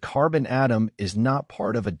 degrees when the carbon atom is not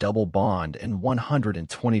part of a double bond and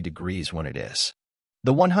 120 degrees when it is.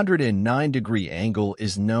 The 109-degree angle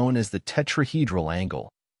is known as the tetrahedral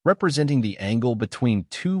angle, representing the angle between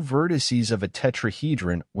 2 vertices of a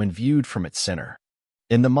tetrahedron when viewed from its center.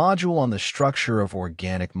 In the module on the structure of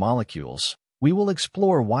organic molecules, we will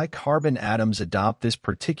explore why carbon atoms adopt this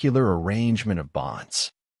particular arrangement of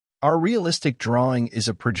bonds. Our realistic drawing is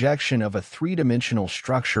a projection of a 3-dimensional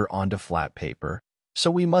structure onto flat paper,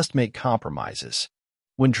 so we must make compromises.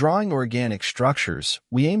 When drawing organic structures,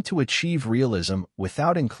 we aim to achieve realism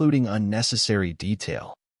without including unnecessary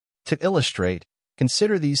detail. To illustrate,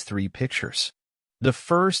 consider these 3 pictures. The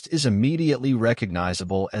first is immediately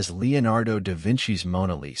recognizable as Leonardo da Vinci's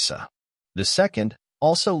Mona Lisa. The second,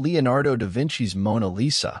 also Leonardo da Vinci's Mona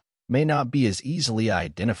Lisa, may not be as easily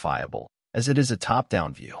identifiable, as it is a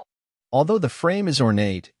top-down view. Although the frame is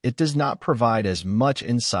ornate, it does not provide as much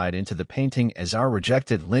insight into the painting as our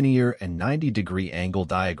rejected linear and 90-degree angle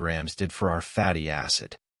diagrams did for our fatty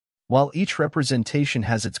acid. While each representation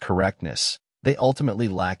has its correctness, they ultimately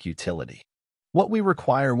lack utility. What we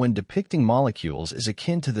require when depicting molecules is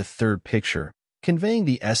akin to the third picture, conveying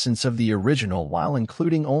the essence of the original while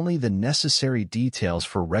including only the necessary details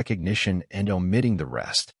for recognition and omitting the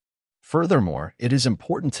rest. Furthermore, it is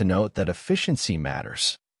important to note that efficiency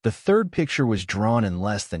matters. The third picture was drawn in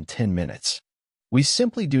less than 10 minutes. We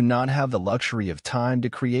simply do not have the luxury of time to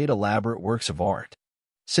create elaborate works of art.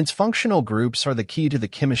 Since functional groups are the key to the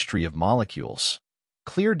chemistry of molecules,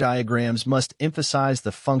 clear diagrams must emphasize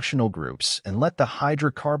the functional groups and let the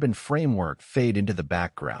hydrocarbon framework fade into the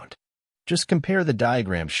background. Just compare the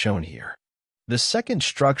diagrams shown here. The second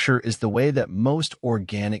structure is the way that most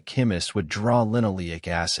organic chemists would draw linoleic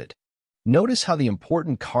acid. Notice how the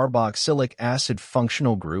important carboxylic acid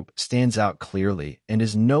functional group stands out clearly and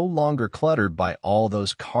is no longer cluttered by all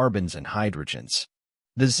those carbons and hydrogens.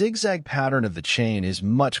 The zigzag pattern of the chain is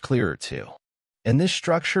much clearer too, and this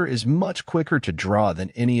structure is much quicker to draw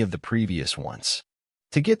than any of the previous ones.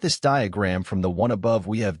 To get this diagram from the one above,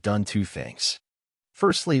 we have done 2 things.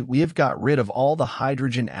 Firstly, we have got rid of all the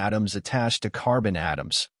hydrogen atoms attached to carbon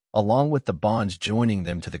atoms, along with the bonds joining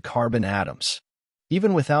them to the carbon atoms.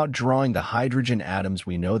 Even without drawing the hydrogen atoms,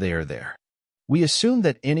 we know they are there. We assume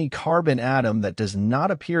that any carbon atom that does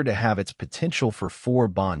not appear to have its potential for 4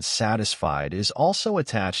 bonds satisfied is also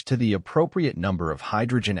attached to the appropriate number of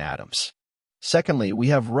hydrogen atoms. Secondly, we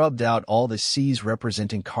have rubbed out all the C's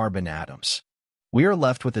representing carbon atoms. We are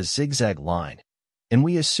left with a zigzag line. and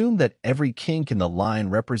we assume that every kink in the line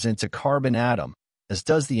represents a carbon atom, as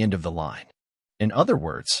does the end of the line. In other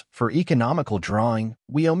words, for economical drawing,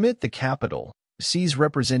 we omit the capital C's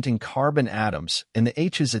representing carbon atoms and the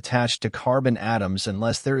H's attached to carbon atoms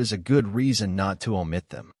unless there is a good reason not to omit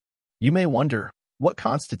them. You may wonder, what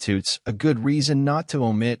constitutes a good reason not to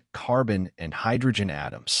omit carbon and hydrogen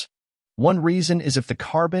atoms? One reason is if the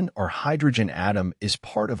carbon or hydrogen atom is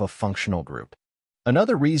part of a functional group.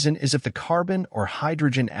 Another reason is if the carbon or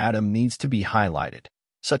hydrogen atom needs to be highlighted,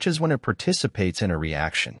 such as when it participates in a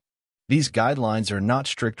reaction. These guidelines are not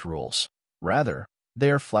strict rules. Rather,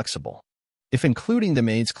 they are flexible. If including them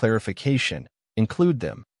aids clarification, include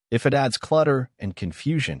them. If it adds clutter and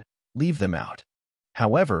confusion, leave them out.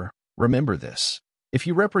 However, remember this. If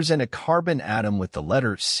you represent a carbon atom with the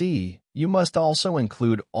letter C, you must also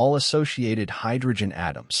include all associated hydrogen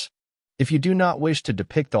atoms. If you do not wish to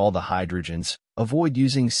depict all the hydrogens, avoid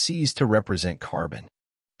using C's to represent carbon.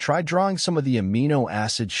 Try drawing some of the amino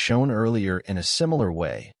acids shown earlier in a similar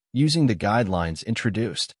way, using the guidelines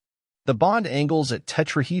introduced. The bond angles at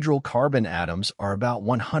tetrahedral carbon atoms are about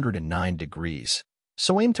 109 degrees,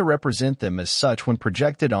 so aim to represent them as such when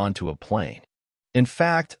projected onto a plane. In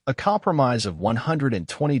fact, a compromise of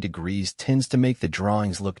 120 degrees tends to make the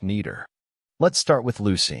drawings look neater. Let's start with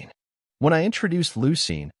lysine. When I introduced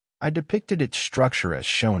lysine, I depicted its structure as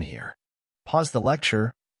shown here. Pause the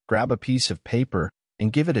lecture, grab a piece of paper,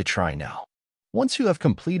 and give it a try now. Once you have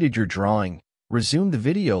completed your drawing, resume the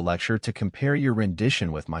video lecture to compare your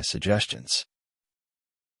rendition with my suggestions.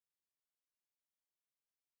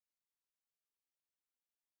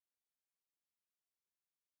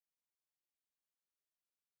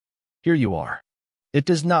 Here you are. It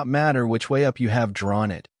does not matter which way up you have drawn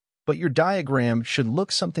it, but your diagram should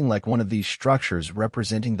look something like one of these structures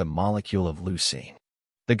representing the molecule of lysine.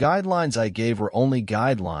 The guidelines I gave were only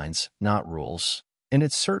guidelines, not rules, and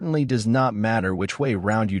it certainly does not matter which way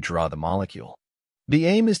round you draw the molecule. The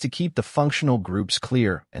aim is to keep the functional groups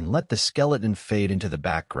clear and let the skeleton fade into the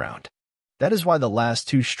background. That is why the last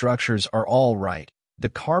two structures are all right. The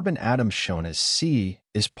carbon atom shown as C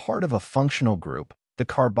is part of a functional group, the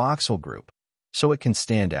carboxyl group, so it can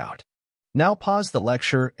stand out. Now pause the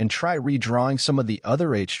lecture and try redrawing some of the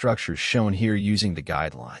other 8 structures shown here using the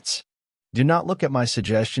guidelines. Do not look at my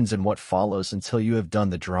suggestions and what follows until you have done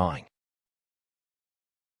the drawing.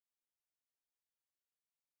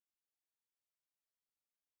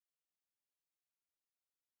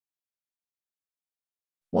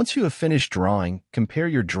 Once you have finished drawing, compare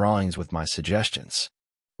your drawings with my suggestions.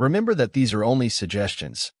 Remember that these are only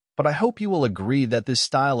suggestions, but I hope you will agree that this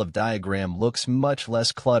style of diagram looks much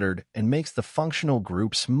less cluttered and makes the functional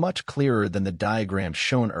groups much clearer than the diagram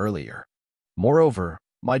shown earlier. Moreover,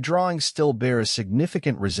 my drawings still bear a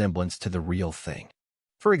significant resemblance to the real thing.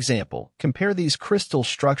 For example, compare these crystal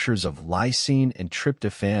structures of lysine and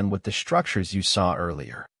tryptophan with the structures you saw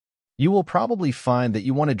earlier. You will probably find that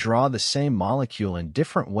you want to draw the same molecule in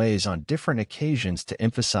different ways on different occasions to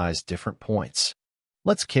emphasize different points.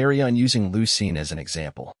 Let's carry on using lysine as an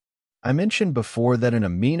example. I mentioned before that an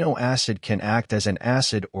amino acid can act as an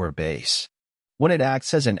acid or a base. When it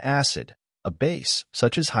acts as an acid, a base,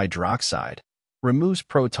 such as hydroxide, removes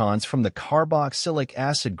protons from the carboxylic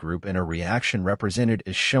acid group in a reaction represented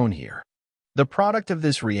as shown here. The product of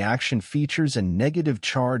this reaction features a negative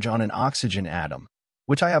charge on an oxygen atom,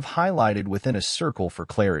 which I have highlighted within a circle for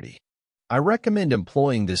clarity. I recommend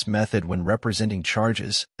employing this method when representing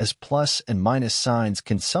charges, as plus and minus signs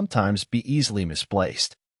can sometimes be easily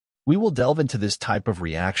misplaced. We will delve into this type of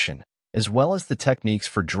reaction, as well as the techniques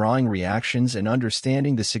for drawing reactions and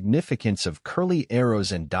understanding the significance of curly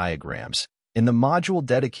arrows and diagrams, in the module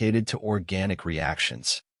dedicated to organic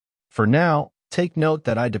reactions. For now, take note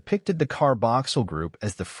that I depicted the carboxyl group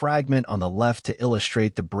as the fragment on the left to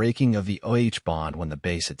illustrate the breaking of the OH bond when the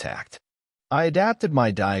base attacked. I adapted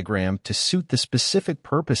my diagram to suit the specific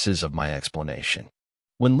purposes of my explanation.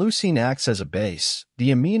 When lysine acts as a base,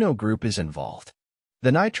 the amino group is involved.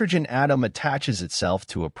 The nitrogen atom attaches itself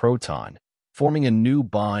to a proton, forming a new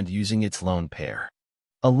bond using its lone pair.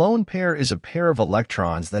 A lone pair is a pair of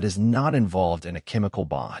electrons that is not involved in a chemical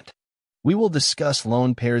bond. We will discuss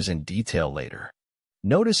lone pairs in detail later.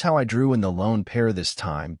 Notice how I drew in the lone pair this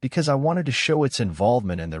time because I wanted to show its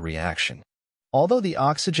involvement in the reaction. Although the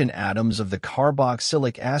oxygen atoms of the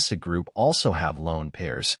carboxylic acid group also have lone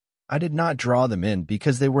pairs, I did not draw them in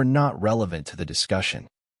because they were not relevant to the discussion.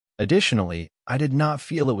 Additionally, I did not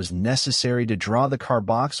feel it was necessary to draw the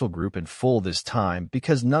carboxyl group in full this time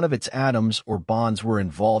because none of its atoms or bonds were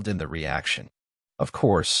involved in the reaction. Of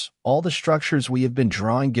course, all the structures we have been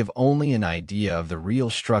drawing give only an idea of the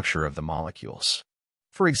real structure of the molecules.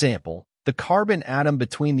 For example, The carbon atom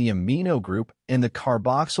between the amino group and the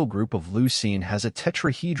carboxyl group of lysine has a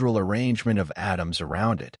tetrahedral arrangement of atoms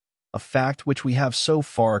around it, a fact which we have so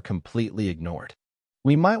far completely ignored.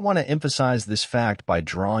 We might want to emphasize this fact by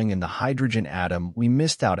drawing in the hydrogen atom we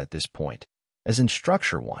missed out at this point, as in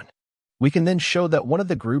structure 1. We can then show that one of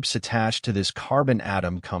the groups attached to this carbon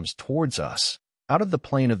atom comes towards us, out of the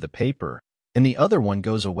plane of the paper, and the other one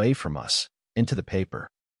goes away from us, into the paper.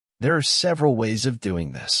 There are several ways of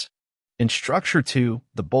doing this. In structure 2,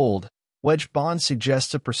 the bold, wedged bond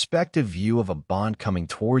suggests a perspective view of a bond coming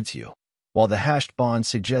towards you, while the hashed bond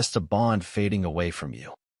suggests a bond fading away from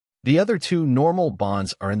you. The other two normal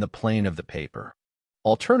bonds are in the plane of the paper.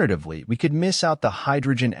 Alternatively, we could miss out the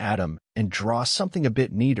hydrogen atom and draw something a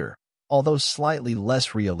bit neater, although slightly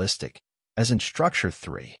less realistic, as in structure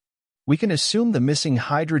 3. We can assume the missing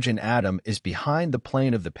hydrogen atom is behind the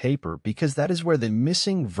plane of the paper because that is where the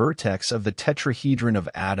missing vertex of the tetrahedron of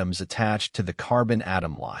atoms attached to the carbon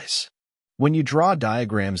atom lies. When you draw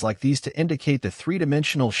diagrams like these to indicate the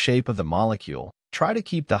three-dimensional shape of the molecule, try to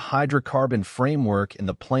keep the hydrocarbon framework in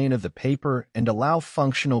the plane of the paper and allow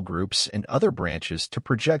functional groups and other branches to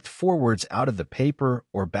project forwards out of the paper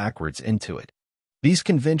or backwards into it. These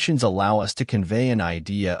conventions allow us to convey an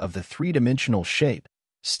idea of the three-dimensional shape,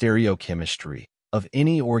 stereochemistry, of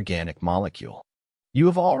any organic molecule. You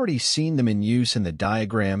have already seen them in use in the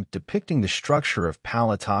diagram depicting the structure of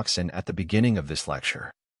Palytoxin at the beginning of this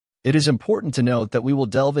lecture. It is important to note that we will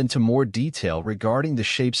delve into more detail regarding the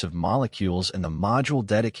shapes of molecules in the module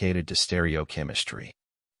dedicated to stereochemistry.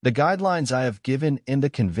 The guidelines I have given and the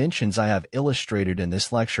conventions I have illustrated in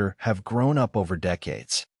this lecture have grown up over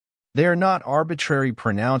decades. They are not arbitrary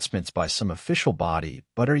pronouncements by some official body,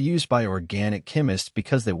 but are used by organic chemists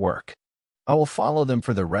because they work. I will follow them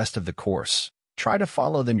for the rest of the course. Try to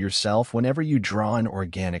follow them yourself whenever you draw an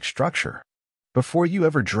organic structure. Before you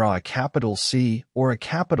ever draw a capital C or a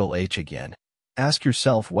capital H again, ask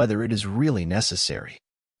yourself whether it is really necessary.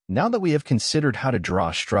 Now that we have considered how to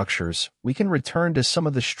draw structures, we can return to some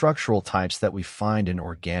of the structural types that we find in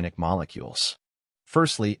organic molecules.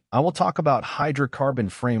 Firstly, I will talk about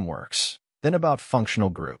hydrocarbon frameworks, then about functional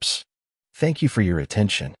groups. Thank you for your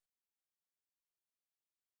attention.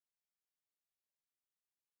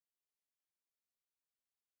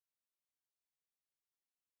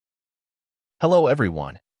 Hello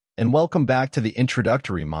everyone, and welcome back to the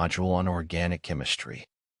introductory module on organic chemistry.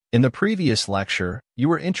 In the previous lecture, you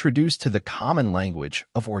were introduced to the common language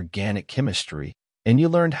of organic chemistry, and you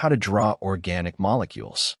learned how to draw organic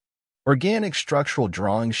molecules. Organic structural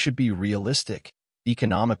drawings should be realistic,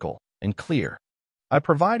 economical, and clear. I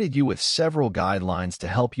provided you with several guidelines to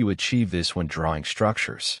help you achieve this when drawing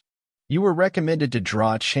structures. You were recommended to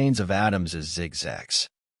draw chains of atoms as zigzags.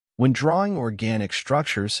 When drawing organic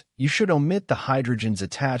structures, you should omit the hydrogens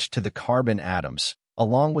attached to the carbon atoms,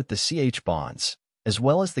 along with the CH bonds, as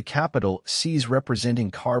well as the capital C's representing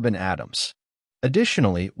carbon atoms.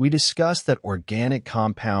 Additionally, we discussed that organic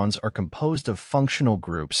compounds are composed of functional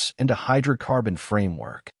groups and a hydrocarbon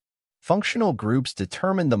framework. Functional groups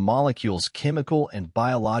determine the molecule's chemical and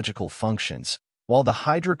biological functions, while the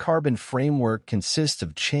hydrocarbon framework consists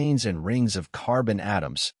of chains and rings of carbon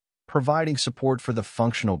atoms, providing support for the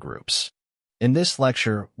functional groups. In this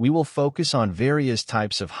lecture, we will focus on various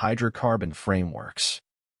types of hydrocarbon frameworks.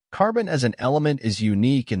 Carbon as an element is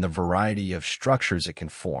unique in the variety of structures it can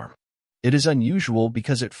form. It is unusual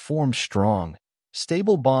because it forms strong,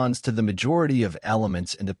 stable bonds to the majority of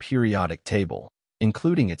elements in the periodic table,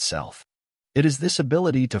 including itself. It is this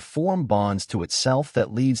ability to form bonds to itself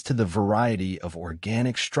that leads to the variety of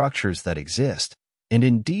organic structures that exist, and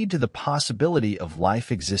indeed to the possibility of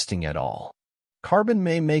life existing at all. Carbon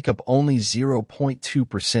may make up only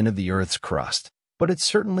 0.2% of the Earth's crust, but it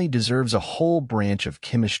certainly deserves a whole branch of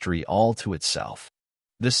chemistry all to itself.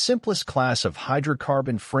 The simplest class of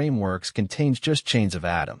hydrocarbon frameworks contains just chains of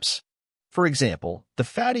atoms. For example, the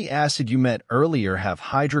fatty acid you met earlier have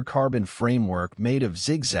hydrocarbon framework made of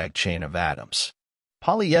zigzag chain of atoms.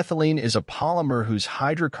 Polyethylene is a polymer whose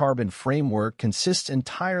hydrocarbon framework consists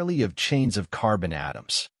entirely of chains of carbon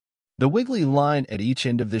atoms. The wiggly line at each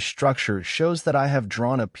end of this structure shows that I have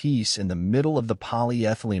drawn a piece in the middle of the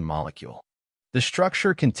polyethylene molecule. The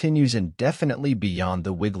structure continues indefinitely beyond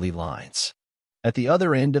the wiggly lines. At the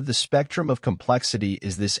other end of the spectrum of complexity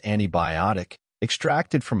is this antibiotic,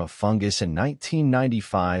 extracted from a fungus in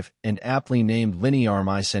 1995 and aptly named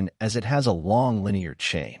linearmycin as it has a long linear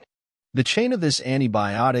chain. The chain of this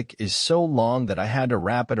antibiotic is so long that I had to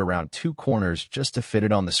wrap it around two corners just to fit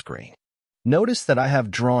it on the screen. Notice that I have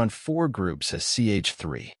drawn 4 groups as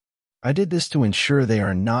CH3. I did this to ensure they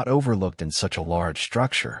are not overlooked in such a large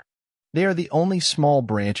structure. They are the only small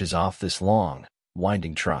branches off this long,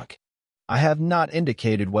 winding trunk. I have not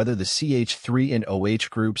indicated whether the CH3 and OH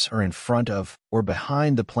groups are in front of or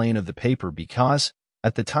behind the plane of the paper because,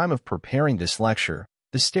 at the time of preparing this lecture,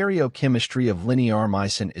 the stereochemistry of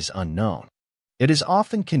linearmycin is unknown. It is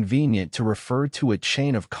often convenient to refer to a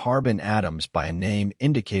chain of carbon atoms by a name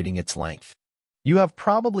indicating its length. You have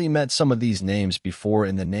probably met some of these names before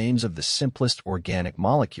in the names of the simplest organic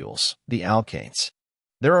molecules, the alkanes.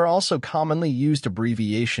 There are also commonly used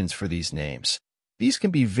abbreviations for these names. These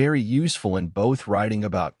can be very useful in both writing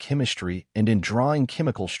about chemistry and in drawing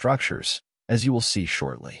chemical structures, as you will see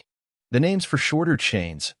shortly. The names for shorter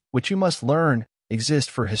chains, which you must learn,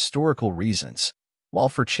 exist for historical reasons, while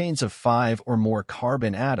for chains of 5 or more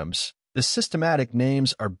carbon atoms, the systematic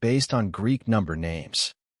names are based on Greek number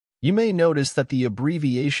names. You may notice that the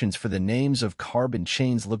abbreviations for the names of carbon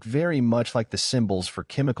chains look very much like the symbols for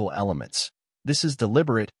chemical elements. This is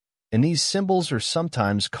deliberate, and these symbols are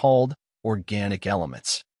sometimes called organic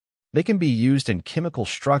elements. They can be used in chemical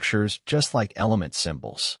structures just like element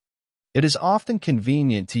symbols. It is often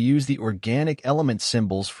convenient to use the organic element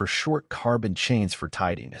symbols for short carbon chains for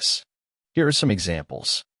tidiness. Here are some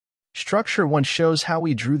examples. Structure 1 shows how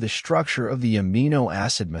we drew the structure of the amino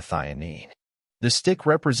acid methionine. The stick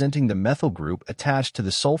representing the methyl group attached to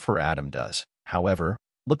the sulfur atom does, however,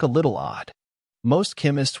 look a little odd. Most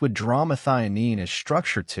chemists would draw methionine as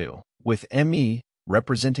structure 2, with Me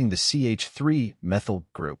representing the CH3 methyl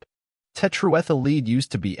group. Tetraethyl lead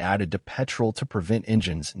used to be added to petrol to prevent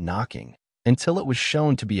engines knocking, until it was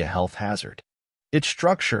shown to be a health hazard. Its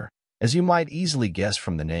structure, as you might easily guess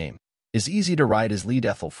from the name, is easy to write as lead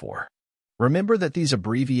ethyl 4. Remember that these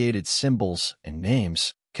abbreviated symbols and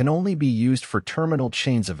names can only be used for terminal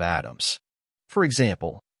chains of atoms. For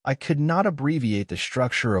example, I could not abbreviate the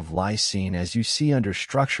structure of lysine as you see under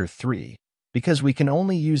structure 3, because we can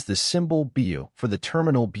only use the symbol Bu for the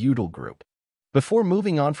terminal butyl group. Before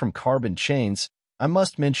moving on from carbon chains, I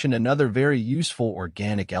must mention another very useful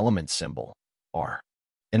organic element symbol, R.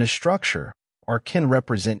 In a structure, R can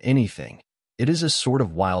represent anything. It is a sort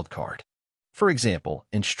of wild card. For example,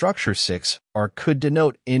 in structure 6, R could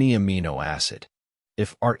denote any amino acid.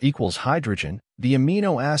 If R equals hydrogen, the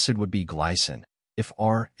amino acid would be glycine. If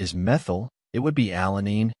R is methyl, it would be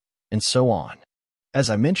alanine, and so on. As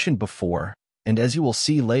I mentioned before, and as you will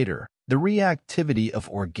see later, the reactivity of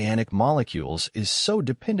organic molecules is so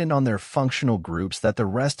dependent on their functional groups that the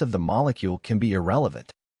rest of the molecule can be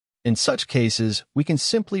irrelevant. In such cases, we can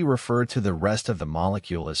simply refer to the rest of the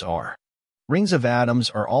molecule as R. Rings of atoms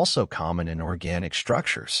are also common in organic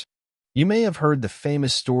structures. You may have heard the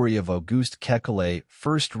famous story of Auguste Kekulé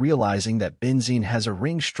first realizing that benzene has a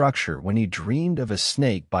ring structure when he dreamed of a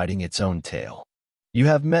snake biting its own tail. You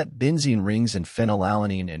have met benzene rings in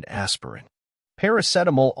phenylalanine and aspirin.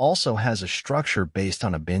 Paracetamol also has a structure based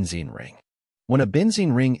on a benzene ring. When a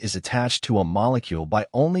benzene ring is attached to a molecule by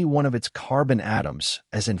only one of its carbon atoms,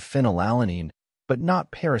 as in phenylalanine, but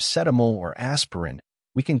not paracetamol or aspirin,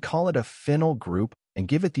 we can call it a phenyl group and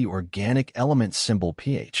give it the organic element symbol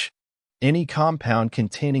pH. Any compound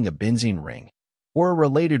containing a benzene ring or a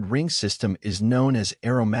related ring system is known as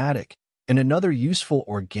aromatic, and another useful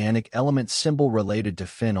organic element symbol related to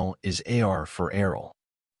phenyl is Ar for aryl.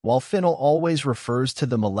 While phenyl always refers to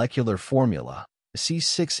the molecular formula,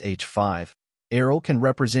 C6H5, aryl can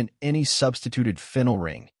represent any substituted phenyl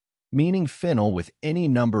ring, meaning phenyl with any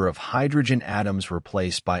number of hydrogen atoms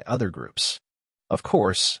replaced by other groups. Of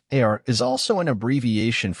course, Ar is also an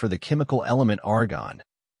abbreviation for the chemical element argon,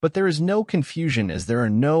 but there is no confusion as there are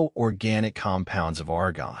no organic compounds of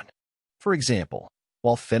argon. For example,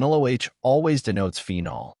 while phenyl OH always denotes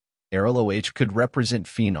phenol, aryl OH could represent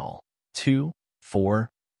phenol, 2, 4,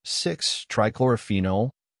 6, trichlorophenol,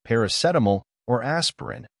 paracetamol, or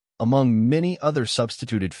aspirin, among many other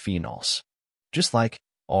substituted phenols. Just like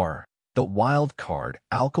R, the wild card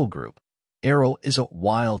alkyl group, aryl is a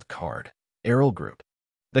wild card aryl group.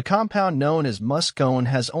 The compound known as muscone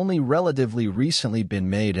has only relatively recently been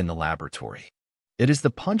made in the laboratory. It is the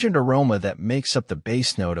pungent aroma that makes up the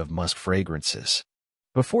base note of musk fragrances.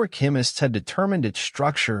 Before chemists had determined its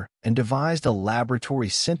structure and devised a laboratory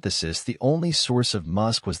synthesis, the only source of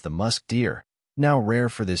musk was the musk deer, now rare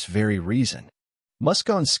for this very reason.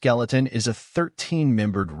 Muscone's skeleton is a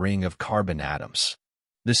 13-membered ring of carbon atoms.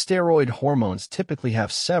 The steroid hormones typically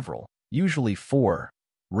have several, usually 4,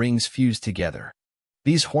 rings fused together.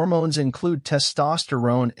 These hormones include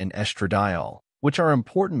testosterone and estradiol, which are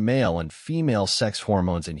important male and female sex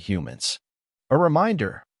hormones in humans. A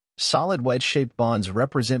reminder, solid wedge-shaped bonds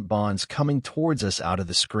represent bonds coming towards us out of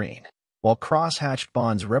the screen, while cross-hatched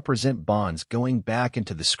bonds represent bonds going back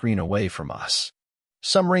into the screen away from us.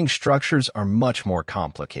 Some ring structures are much more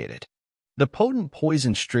complicated. The potent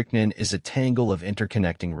poison strychnine is a tangle of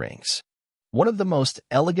interconnecting rings. One of the most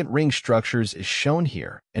elegant ring structures is shown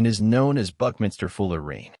here and is known as Buckminster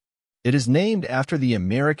fullerene. It is named after the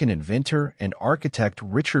American inventor and architect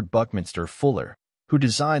Richard Buckminster Fuller, who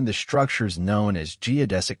designed the structures known as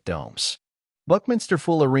geodesic domes. Buckminster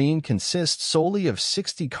fullerene consists solely of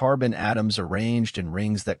 60 carbon atoms arranged in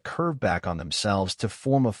rings that curve back on themselves to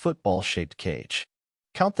form a football-shaped cage.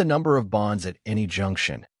 Count the number of bonds at any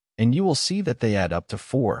junction, and you will see that they add up to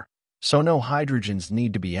 4, so no hydrogens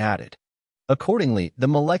need to be added. Accordingly, the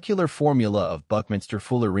molecular formula of Buckminster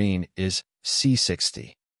fullerene is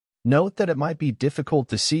C60. Note that it might be difficult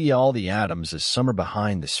to see all the atoms as some are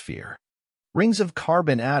behind the sphere. Rings of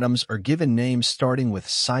carbon atoms are given names starting with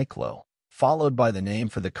cyclo, followed by the name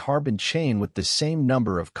for the carbon chain with the same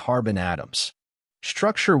number of carbon atoms.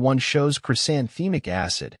 Structure 1 shows chrysanthemic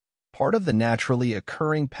acid, part of the naturally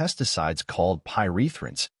occurring pesticides called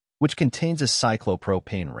pyrethrins, which contains a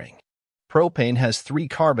cyclopropane ring. Propane has 3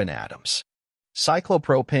 carbon atoms.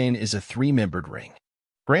 Cyclopropane is a 3-membered ring.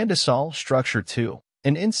 Grandisol, structure 2,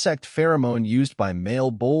 an insect pheromone used by male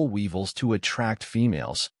boll weevils to attract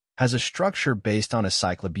females, has a structure based on a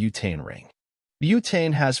cyclobutane ring.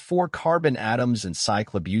 Butane has 4 carbon atoms and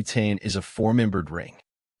cyclobutane is a 4-membered ring.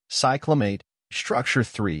 Cyclamate, structure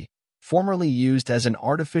 3, formerly used as an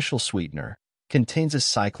artificial sweetener, contains a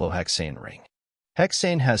cyclohexane ring.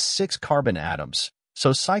 Hexane has 6 carbon atoms,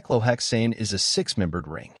 so cyclohexane is a 6-membered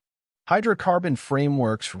ring. Hydrocarbon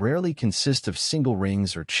frameworks rarely consist of single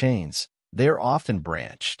rings or chains. They are often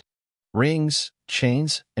branched. Rings,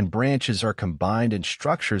 chains, and branches are combined in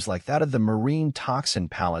structures like that of the marine toxin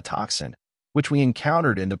Palytoxin, which we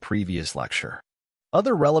encountered in the previous lecture.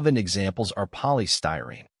 Other relevant examples are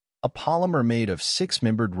polystyrene, a polymer made of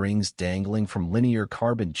 6-membered rings dangling from linear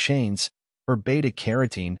carbon chains, or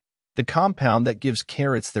beta-carotene, the compound that gives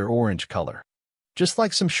carrots their orange color. Just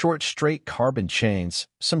like some short straight carbon chains,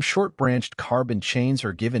 some short-branched carbon chains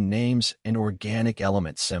are given names and organic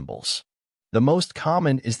element symbols. The most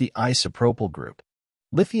common is the isopropyl group.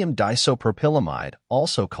 Lithium disopropylamide,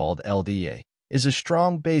 also called LDA, is a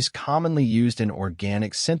strong base commonly used in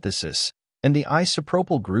organic synthesis, and the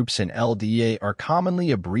isopropyl groups in LDA are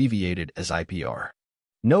commonly abbreviated as IPR.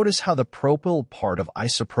 Notice how the propyl part of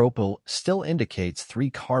isopropyl still indicates 3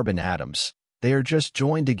 carbon atoms. They are just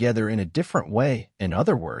joined together in a different way, in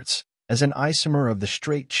other words, as an isomer of the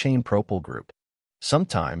straight-chain propyl group.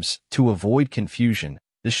 Sometimes, to avoid confusion,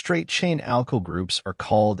 the straight-chain alkyl groups are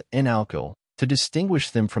called N-alkyl to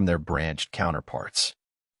distinguish them from their branched counterparts.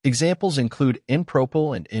 Examples include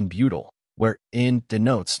N-propyl and N-butyl, where N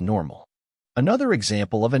denotes normal. Another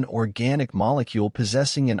example of an organic molecule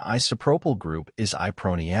possessing an isopropyl group is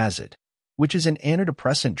iproniazid, which is an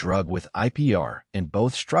antidepressant drug with IPR in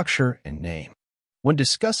both structure and name. When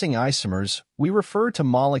discussing isomers, we refer to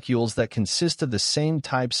molecules that consist of the same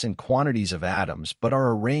types and quantities of atoms but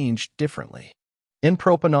are arranged differently.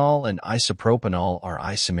 N-propanol and isopropanol are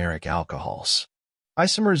isomeric alcohols.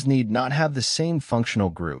 Isomers need not have the same functional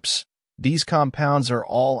groups. These compounds are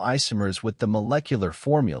all isomers with the molecular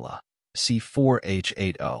formula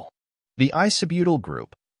C4H8O. The isobutyl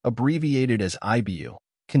group, abbreviated as IBU,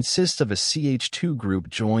 consists of a CH2 group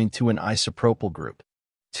joined to an isopropyl group.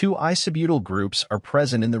 2 isobutyl groups are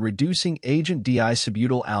present in the reducing agent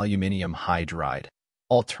diisobutyl aluminium hydride,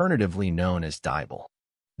 alternatively known as dibyl.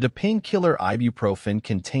 The painkiller ibuprofen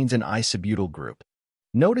contains an isobutyl group.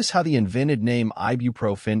 Notice how the invented name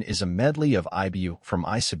ibuprofen is a medley of ibu from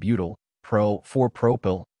isobutyl, pro for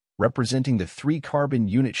propyl, representing the 3 carbon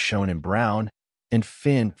units shown in brown, and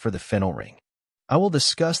phen for the phenyl ring. I will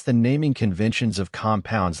discuss the naming conventions of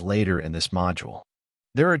compounds later in this module.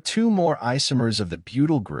 There are 2 more isomers of the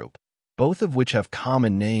butyl group, both of which have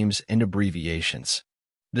common names and abbreviations.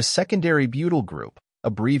 The secondary-butyl group,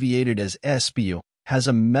 abbreviated as SBU, has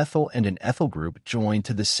a methyl and an ethyl group joined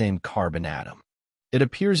to the same carbon atom. It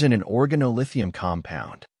appears in an organolithium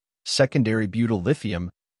compound, secondary-butyl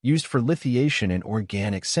lithium, used for lithiation in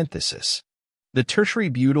organic synthesis. The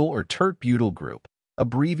tertiary-butyl or tert-butyl group,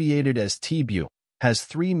 abbreviated as TBU, has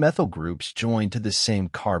 3 methyl groups joined to the same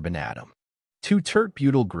carbon atom. 2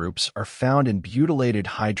 tert-butyl groups are found in butylated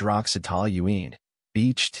hydroxytoluene,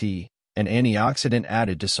 beech tea, an antioxidant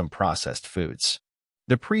added to some processed foods.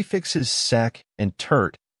 The prefixes sec and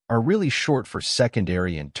tert are really short for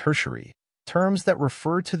secondary and tertiary, terms that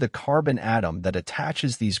refer to the carbon atom that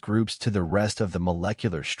attaches these groups to the rest of the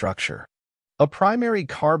molecular structure. A primary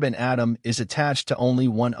carbon atom is attached to only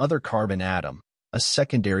one other carbon atom, a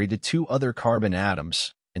secondary to 2 other carbon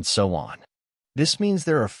atoms, and so on. This means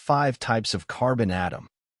there are 5 types of carbon atom.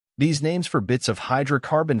 These names for bits of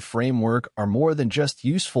hydrocarbon framework are more than just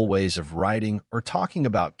useful ways of writing or talking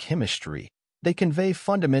about chemistry. They convey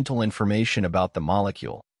fundamental information about the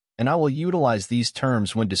molecule, and I will utilize these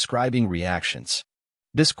terms when describing reactions.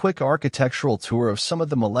 This quick architectural tour of some of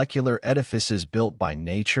the molecular edifices built by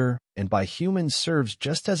nature and by humans serves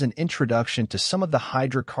just as an introduction to some of the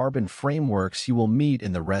hydrocarbon frameworks you will meet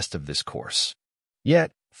in the rest of this course.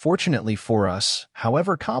 Yet, fortunately for us,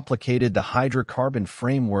 however complicated the hydrocarbon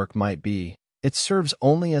framework might be, it serves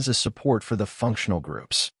only as a support for the functional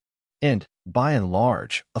groups. And, by and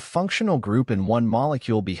large, a functional group in one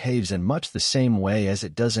molecule behaves in much the same way as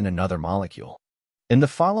it does in another molecule. In the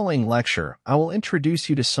following lecture, I will introduce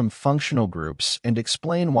you to some functional groups and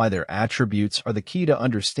explain why their attributes are the key to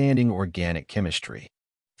understanding organic chemistry.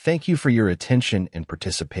 Thank you for your attention and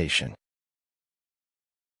participation.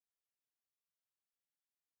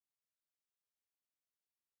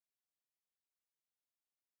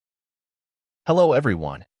 Hello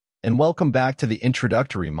everyone, and welcome back to the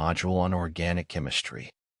introductory module on organic chemistry.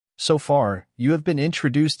 So far, you have been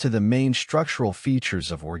introduced to the main structural features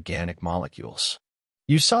of organic molecules.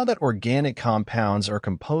 You saw that organic compounds are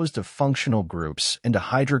composed of functional groups and a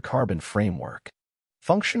hydrocarbon framework.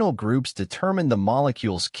 Functional groups determine the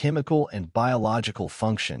molecule's chemical and biological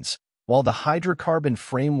functions, while the hydrocarbon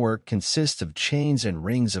framework consists of chains and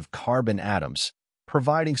rings of carbon atoms,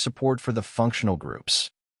 providing support for the functional groups.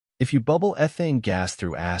 If you bubble ethane gas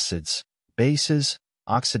through acids, bases,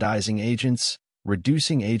 oxidizing agents,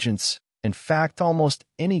 reducing agents, in fact almost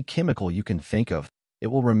any chemical you can think of, it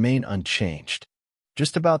will remain unchanged.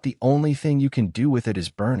 Just about the only thing you can do with it is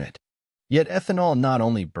burn it. Yet ethanol not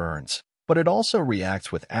only burns, but it also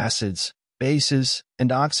reacts with acids, bases,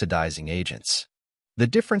 and oxidizing agents. The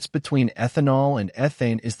difference between ethanol and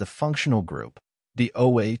ethane is the functional group, the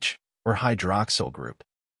OH, or hydroxyl group.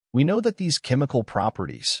 We know that these chemical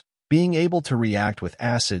properties, being able to react with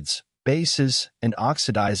acids, bases, and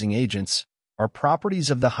oxidizing agents, are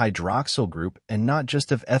properties of the hydroxyl group and not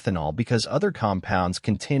just of ethanol because other compounds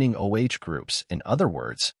containing OH groups, in other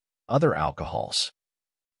words, other alcohols,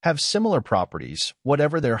 have similar properties,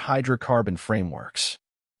 whatever their hydrocarbon frameworks.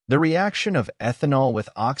 The reaction of ethanol with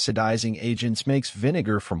oxidizing agents makes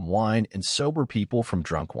vinegar from wine and sober people from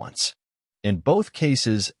drunk ones. In both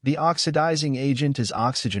cases, the oxidizing agent is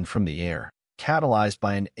oxygen from the air, catalyzed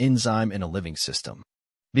by an enzyme in a living system.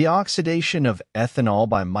 The oxidation of ethanol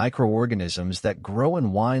by microorganisms that grow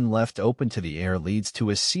in wine left open to the air leads to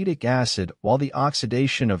acetic acid, while the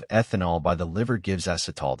oxidation of ethanol by the liver gives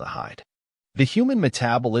acetaldehyde. The human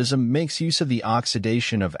metabolism makes use of the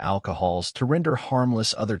oxidation of alcohols to render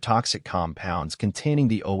harmless other toxic compounds containing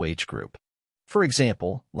the OH group. For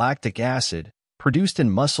example, lactic acid, produced in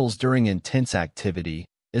muscles during intense activity,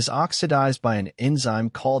 is oxidized by an enzyme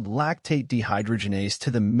called lactate dehydrogenase to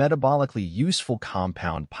the metabolically useful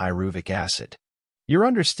compound pyruvic acid. Your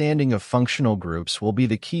understanding of functional groups will be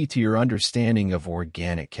the key to your understanding of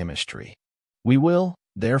organic chemistry. We will,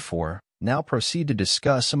 therefore, now proceed to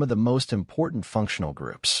discuss some of the most important functional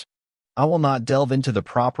groups. I will not delve into the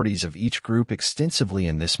properties of each group extensively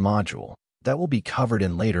in this module. That will be covered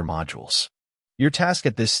in later modules. Your task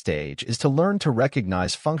at this stage is to learn to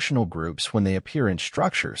recognize functional groups when they appear in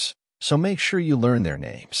structures, so make sure you learn their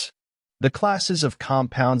names. The classes of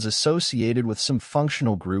compounds associated with some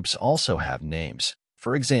functional groups also have names.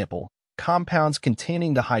 For example, compounds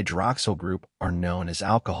containing the hydroxyl group are known as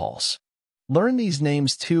alcohols. Learn these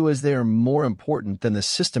names too, as they are more important than the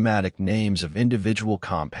systematic names of individual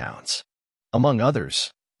compounds. Among others,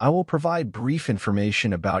 I will provide brief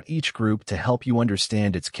information about each group to help you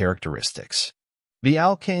understand its characteristics. The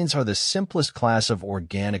alkanes are the simplest class of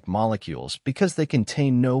organic molecules because they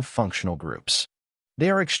contain no functional groups.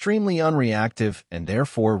 They are extremely unreactive and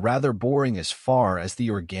therefore rather boring as far as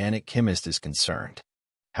the organic chemist is concerned.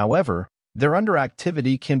 However, their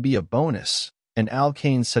underactivity can be a bonus, and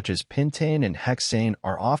alkanes such as pentane and hexane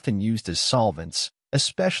are often used as solvents,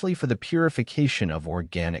 especially for the purification of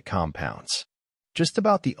organic compounds. Just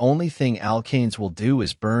about the only thing alkanes will do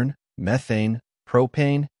is burn. Methane,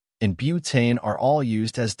 propane, and butane are all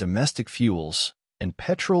used as domestic fuels, and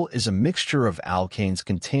petrol is a mixture of alkanes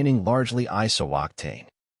containing largely isooctane.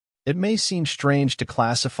 It may seem strange to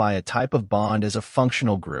classify a type of bond as a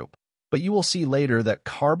functional group, but you will see later that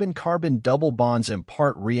carbon-carbon double bonds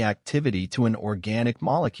impart reactivity to an organic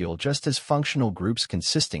molecule just as functional groups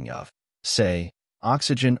consisting of, say,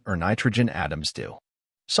 oxygen or nitrogen atoms do.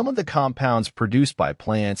 Some of the compounds produced by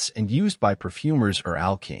plants and used by perfumers are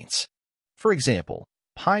alkanes. For example,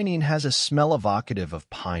 pinene has a smell evocative of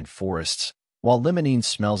pine forests, while limonene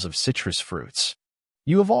smells of citrus fruits.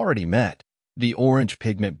 You have already met the orange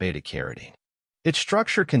pigment beta-carotene. Its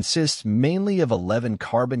structure consists mainly of 11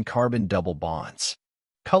 carbon-carbon double bonds.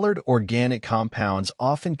 Colored organic compounds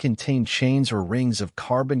often contain chains or rings of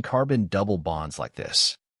carbon-carbon double bonds like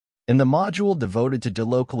this. In the module devoted to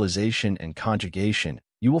delocalization and conjugation,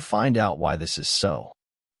 you will find out why this is so.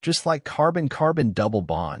 Just like carbon-carbon double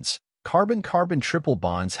bonds, carbon-carbon triple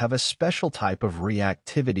bonds have a special type of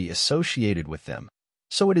reactivity associated with them,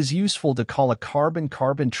 so it is useful to call a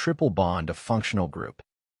carbon-carbon triple bond a functional group.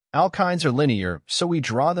 Alkynes are linear, so we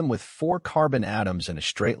draw them with 4 carbon atoms in a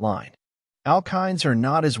straight line. Alkynes are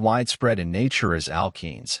not as widespread in nature as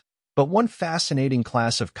alkenes, but one fascinating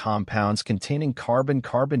class of compounds containing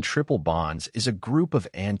carbon-carbon triple bonds is a group of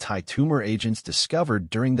anti-tumor agents discovered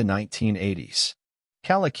during the 1980s.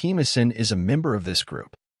 Palytoxin is a member of this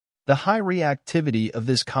group. The high reactivity of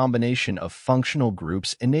this combination of functional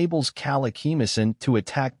groups enables palytoxin to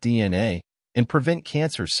attack DNA and prevent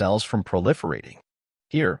cancer cells from proliferating.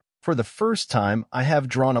 Here, for the first time, I have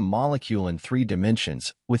drawn a molecule in 3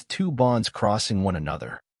 dimensions with 2 bonds crossing one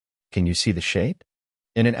another. Can you see the shape?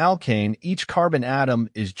 In an alkane, each carbon atom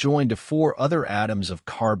is joined to 4 other atoms of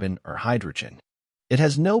carbon or hydrogen. It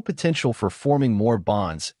has no potential for forming more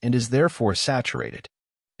bonds and is therefore saturated.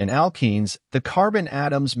 In alkenes, the carbon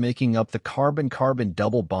atoms making up the carbon-carbon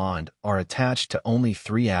double bond are attached to only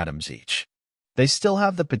 3 atoms each. They still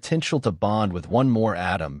have the potential to bond with 1 more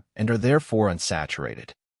atom and are therefore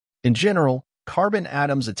unsaturated. In general, carbon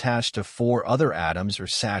atoms attached to 4 other atoms are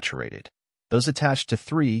saturated. Those attached to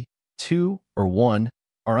 3, 2, or 1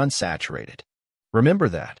 are unsaturated. Remember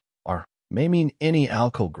that R may mean any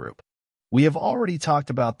alkyl group. We have already talked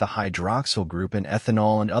about the hydroxyl group in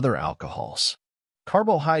ethanol and other alcohols.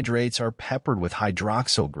 Carbohydrates are peppered with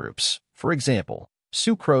hydroxyl groups. For example,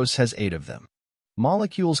 sucrose has 8 of them.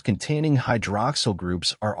 Molecules containing hydroxyl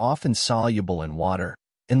groups are often soluble in water,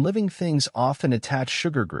 and living things often attach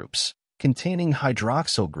sugar groups, containing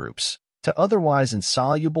hydroxyl groups, to otherwise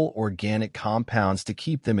insoluble organic compounds to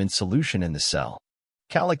keep them in solution in the cell.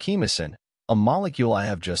 Palytoxin, a molecule I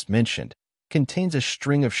have just mentioned, contains a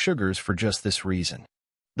string of sugars for just this reason.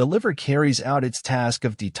 The liver carries out its task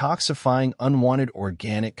of detoxifying unwanted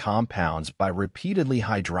organic compounds by repeatedly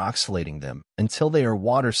hydroxylating them until they are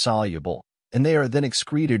water-soluble, and they are then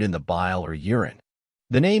excreted in the bile or urine.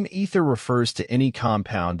 The name ether refers to any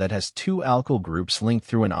compound that has 2 alkyl groups linked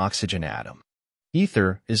through an oxygen atom.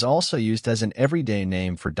 Ether is also used as an everyday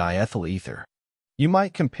name for diethyl ether. You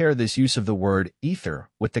might compare this use of the word ether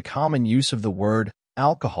with the common use of the word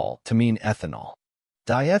alcohol to mean ethanol.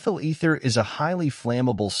 Diethyl ether is a highly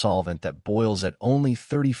flammable solvent that boils at only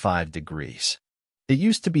 35 degrees. It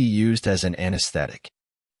used to be used as an anesthetic.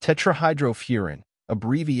 Tetrahydrofuran,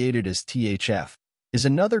 abbreviated as THF, is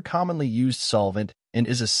another commonly used solvent and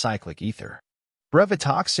is a cyclic ether.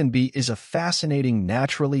 Brevetoxin B is a fascinating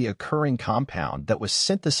naturally occurring compound that was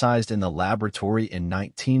synthesized in the laboratory in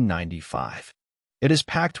 1995. It is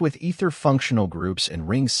packed with ether functional groups in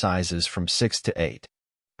ring sizes from 6 to 8.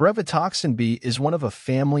 Brevetoxin B is one of a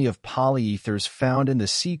family of polyethers found in the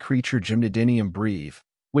sea creature Gymnodinium breve,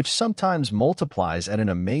 which sometimes multiplies at an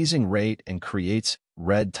amazing rate and creates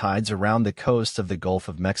red tides around the coast of the Gulf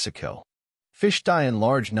of Mexico. Fish die in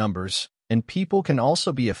large numbers, and people can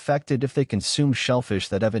also be affected if they consume shellfish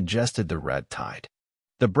that have ingested the red tide.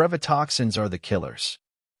 The brevetoxins are the killers.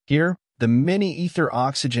 Here, the many ether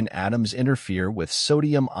oxygen atoms interfere with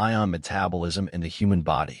sodium ion metabolism in the human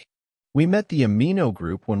body. We met the amino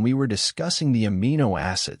group when we were discussing the amino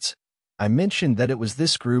acids. I mentioned that it was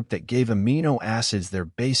this group that gave amino acids their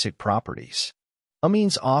basic properties.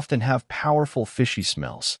 Amines often have powerful fishy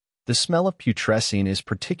smells. The smell of putrescine is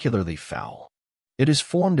particularly foul. It is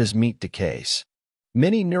formed as meat decays.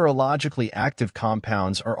 Many neurologically active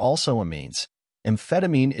compounds are also amines.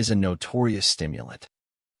 Amphetamine is a notorious stimulant.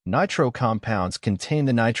 Nitro compounds contain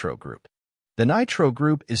the nitro group. The nitro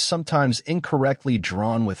group is sometimes incorrectly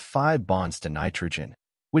drawn with 5 bonds to nitrogen,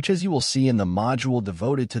 which, as you will see in the module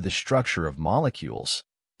devoted to the structure of molecules,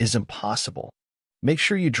 is impossible. Make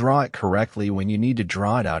sure you draw it correctly when you need to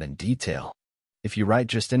draw it out in detail. If you write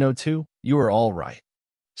just NO2, you are all right.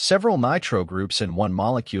 Several nitro groups in one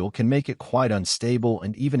molecule can make it quite unstable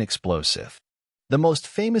and even explosive. The most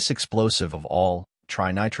famous explosive of all,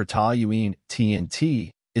 trinitrotoluene TNT,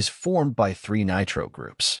 is formed by 3 nitro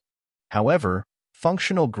groups. However,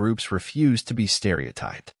 functional groups refuse to be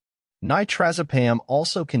stereotyped. Nitrazepam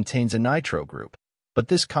also contains a nitro group, but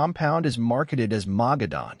this compound is marketed as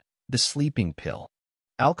Mogadon, the sleeping pill.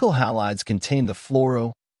 Alkyl halides contain the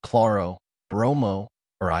fluoro, chloro, bromo,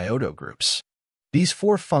 or iodo groups. These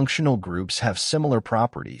 4 functional groups have similar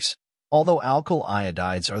properties, although alkyl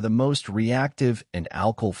iodides are the most reactive and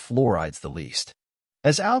alkyl fluorides the least.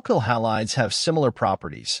 As alkyl halides have similar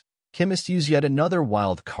properties, chemists use yet another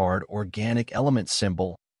wild-card organic element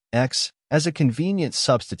symbol, X, as a convenient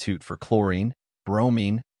substitute for chlorine,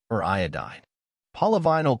 bromine, or iodine.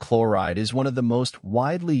 Polyvinyl chloride is one of the most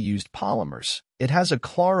widely used polymers. It has a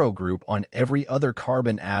chloro group on every other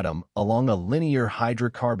carbon atom along a linear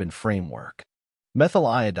hydrocarbon framework. Methyl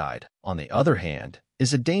iodide, on the other hand,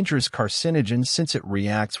 is a dangerous carcinogen since it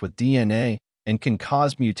reacts with DNA and can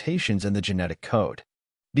cause mutations in the genetic code.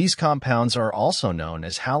 These compounds are also known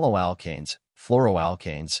as haloalkanes,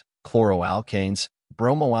 fluoroalkanes, chloroalkanes,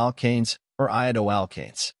 bromoalkanes, or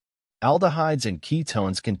iodoalkanes. Aldehydes and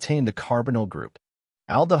ketones contain the carbonyl group.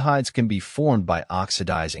 Aldehydes can be formed by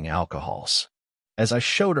oxidizing alcohols. As I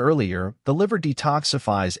showed earlier, the liver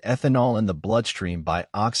detoxifies ethanol in the bloodstream by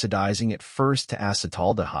oxidizing it first to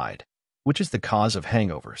acetaldehyde, which is the cause of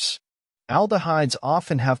hangovers. Aldehydes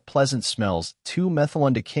often have pleasant smells.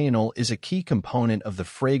 2-methylundecanol is a key component of the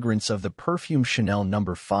fragrance of the perfume Chanel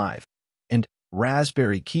No. 5, and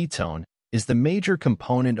raspberry ketone is the major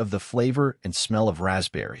component of the flavor and smell of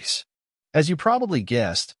raspberries. As you probably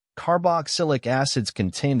guessed, carboxylic acids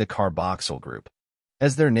contain the carboxyl group.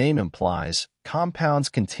 As their name implies, compounds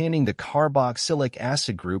containing the carboxylic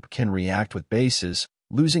acid group can react with bases,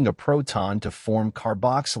 losing a proton to form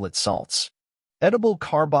carboxylate salts. Edible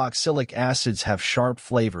carboxylic acids have sharp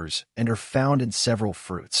flavors and are found in several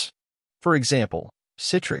fruits. For example,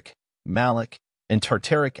 citric, malic, and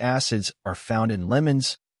tartaric acids are found in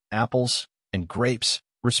lemons, apples, and grapes,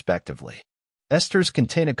 respectively. Esters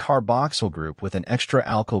contain a carboxyl group with an extra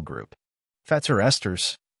alkyl group. Fats are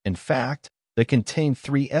esters, in fact, that contain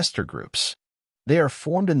 3 ester groups. They are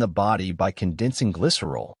formed in the body by condensing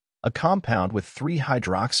glycerol, a compound with 3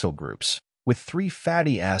 hydroxyl groups, with 3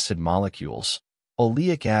 fatty acid molecules,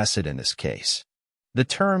 oleic acid in this case. The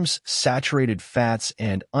terms saturated fats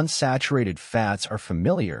and unsaturated fats are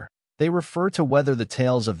familiar. They refer to whether the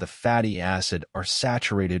tails of the fatty acid are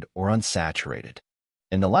saturated or unsaturated.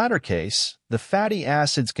 In the latter case, the fatty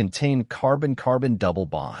acids contain carbon-carbon double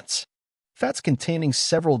bonds. Fats containing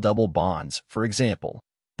several double bonds, for example,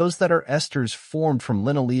 those that are esters formed from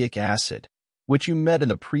linoleic acid, which you met in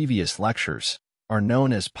the previous lectures, are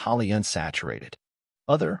known as polyunsaturated.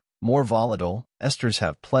 Other, more volatile, esters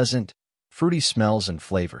have pleasant, fruity smells and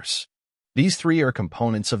flavors. These 3 are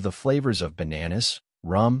components of the flavors of bananas,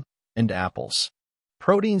 rum, and apples.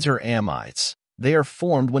 Proteins are amides. They are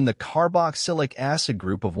formed when the carboxylic acid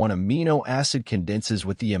group of one amino acid condenses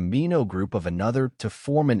with the amino group of another to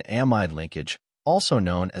form an amide linkage, also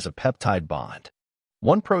known as a peptide bond.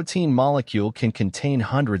 One protein molecule can contain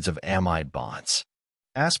hundreds of amide bonds.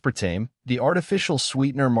 Aspartame, the artificial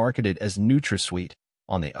sweetener marketed as NutraSweet,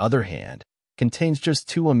 on the other hand, contains just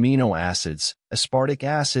 2 amino acids, aspartic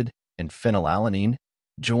acid and phenylalanine,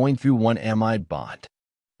 joined through one amide bond.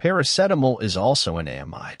 Paracetamol is also an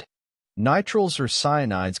amide. Nitriles or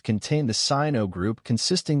cyanides contain the cyano group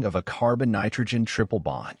consisting of a carbon-nitrogen triple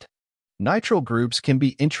bond. Nitrile groups can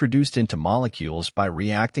be introduced into molecules by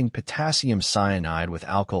reacting potassium cyanide with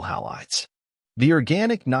alkyl halides. The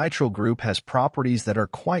organic nitrile group has properties that are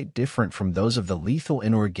quite different from those of the lethal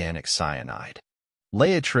inorganic cyanide.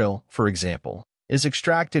 Laetrile, for example, is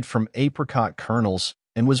extracted from apricot kernels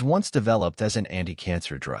and was once developed as an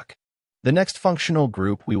anticancer drug. The next functional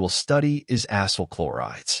group we will study is acyl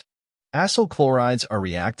chlorides. Acyl chlorides are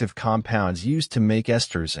reactive compounds used to make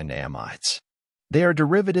esters and amides. They are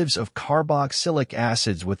derivatives of carboxylic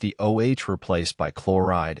acids with the OH replaced by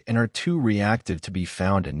chloride and are too reactive to be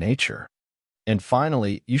found in nature. And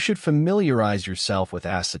finally, you should familiarize yourself with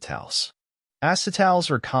acetals.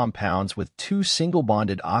 Acetals are compounds with 2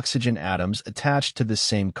 single-bonded oxygen atoms attached to the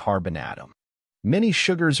same carbon atom. Many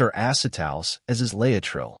sugars are acetals, as is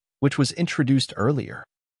laetrile, which was introduced earlier.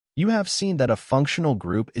 You have seen that a functional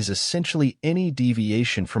group is essentially any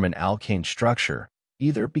deviation from an alkane structure,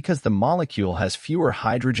 either because the molecule has fewer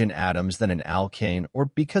hydrogen atoms than an alkane or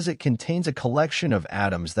because it contains a collection of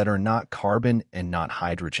atoms that are not carbon and not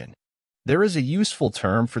hydrogen. There is a useful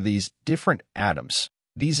term for these different atoms.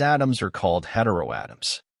 These atoms are called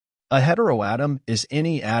heteroatoms. A heteroatom is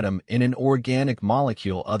any atom in an organic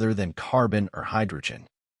molecule other than carbon or hydrogen.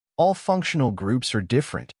 All functional groups are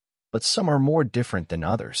different, but some are more different than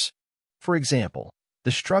others. For example,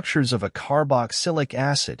 the structures of a carboxylic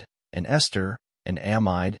acid, an ester, an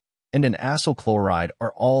amide, and an acyl chloride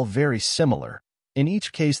are all very similar. In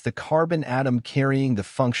each case, the carbon atom carrying the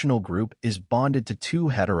functional group is bonded to 2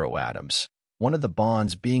 heteroatoms, one of the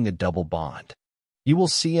bonds being a double bond. You will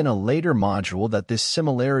see in a later module that this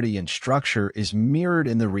similarity in structure is mirrored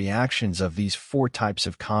in the reactions of these 4 types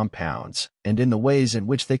of compounds and in the ways in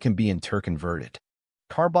which they can be interconverted.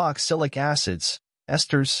 Carboxylic acids,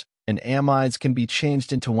 esters, and amides can be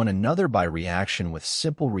changed into one another by reaction with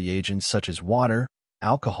simple reagents such as water,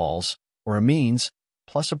 alcohols, or amines,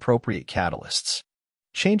 plus appropriate catalysts.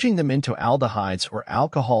 Changing them into aldehydes or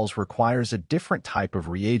alcohols requires a different type of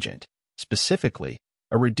reagent, specifically,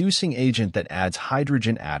 a reducing agent that adds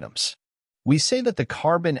hydrogen atoms. We say that the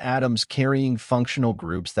carbon atoms carrying functional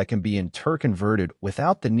groups that can be interconverted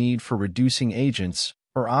without the need for reducing agents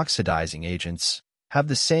or oxidizing agents have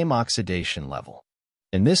the same oxidation level.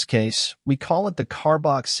 In this case, we call it the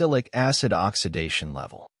carboxylic acid oxidation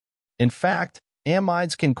level. In fact,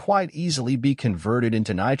 amides can quite easily be converted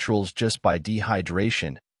into nitriles just by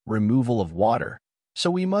dehydration, removal of water, so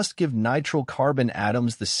we must give nitrile carbon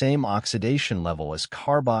atoms the same oxidation level as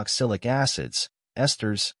carboxylic acids,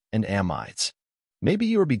 esters, and amides. Maybe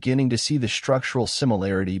you are beginning to see the structural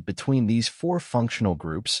similarity between these four functional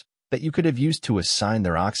groups that you could have used to assign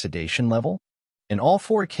their oxidation level. In all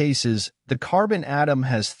four cases, the carbon atom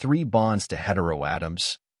has 3 bonds to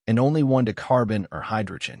heteroatoms and only 1 to carbon or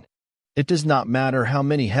hydrogen. It does not matter how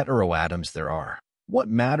many heteroatoms there are. What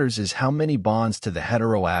matters is how many bonds to the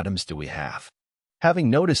heteroatoms do we have. Having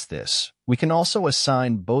noticed this, we can also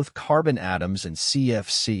assign both carbon atoms and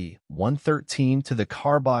CFC 113 to the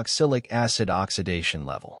carboxylic acid oxidation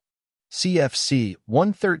level. CFC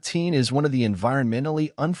 113 is one of the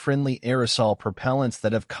environmentally unfriendly aerosol propellants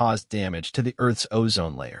that have caused damage to the Earth's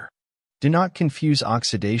ozone layer. Do not confuse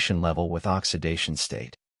oxidation level with oxidation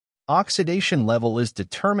state. Oxidation level is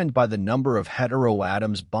determined by the number of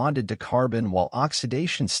heteroatoms bonded to carbon, while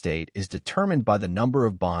oxidation state is determined by the number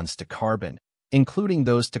of bonds to carbon, including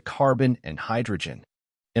those to carbon and hydrogen.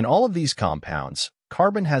 In all of these compounds,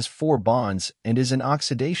 carbon has 4 bonds and is in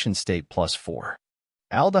oxidation state +4.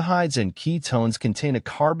 Aldehydes and ketones contain a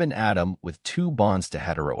carbon atom with 2 bonds to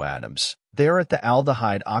heteroatoms. They are at the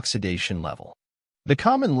aldehyde oxidation level. The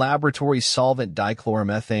common laboratory solvent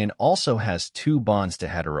dichloromethane also has 2 bonds to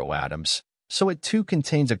heteroatoms, so it too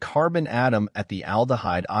contains a carbon atom at the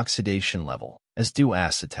aldehyde oxidation level, as do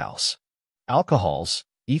acetals. Alcohols,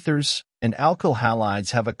 ethers, and alkyl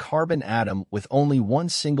halides have a carbon atom with only 1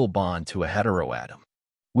 single bond to a heteroatom.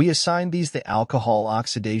 We assign these the alcohol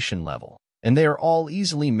oxidation level, and they are all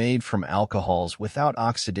easily made from alcohols without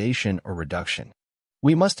oxidation or reduction.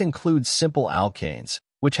 We must include simple alkanes,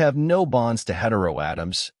 which have no bonds to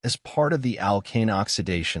heteroatoms, as part of the alkane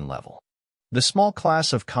oxidation level. The small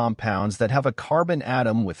class of compounds that have a carbon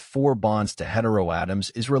atom with 4 bonds to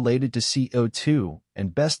heteroatoms is related to CO2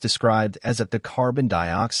 and best described as at the carbon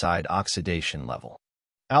dioxide oxidation level.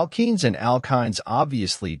 Alkenes and alkynes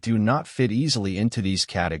obviously do not fit easily into these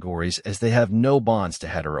categories as they have no bonds to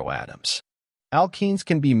heteroatoms. Alkenes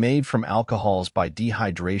can be made from alcohols by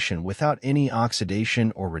dehydration without any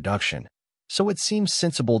oxidation or reduction, so it seems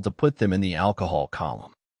sensible to put them in the alcohol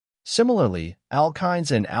column. Similarly, alkynes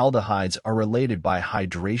and aldehydes are related by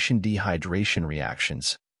hydration-dehydration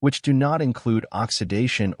reactions, which do not include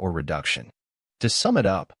oxidation or reduction. To sum it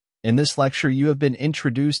up, in this lecture you have been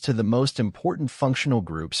introduced to the most important functional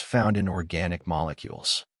groups found in organic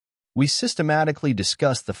molecules. We systematically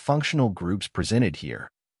discussed the functional groups presented here,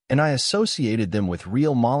 and I associated them with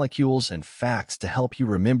real molecules and facts to help you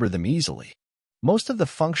remember them easily. Most of the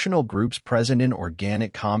functional groups present in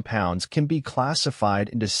organic compounds can be classified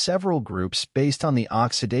into several groups based on the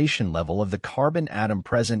oxidation level of the carbon atom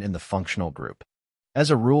present in the functional group. As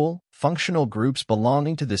a rule, functional groups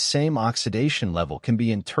belonging to the same oxidation level can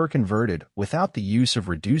be interconverted without the use of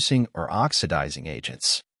reducing or oxidizing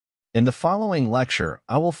agents. In the following lecture,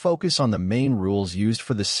 I will focus on the main rules used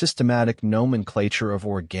for the systematic nomenclature of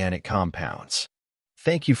organic compounds.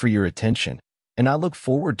 Thank you for your attention, and I look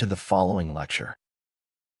forward to the following lecture.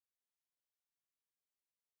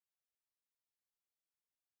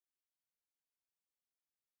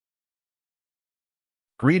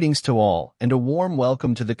 Greetings to all, and a warm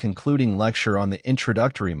welcome to the concluding lecture on the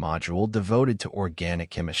introductory module devoted to organic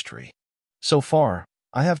chemistry. So far,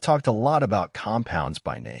 I have talked a lot about compounds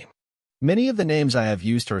by name. Many of the names I have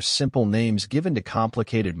used are simple names given to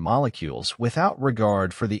complicated molecules without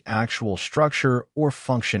regard for the actual structure or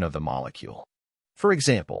function of the molecule. For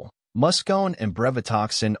example, muscone and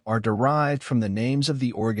brevetoxin are derived from the names of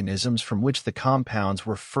the organisms from which the compounds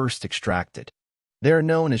were first extracted. They are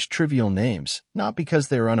known as trivial names, not because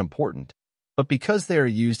they are unimportant, but because they are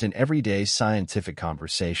used in everyday scientific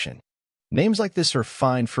conversation. Names like this are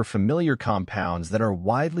fine for familiar compounds that are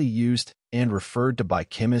widely used and referred to by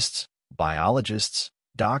chemists, biologists,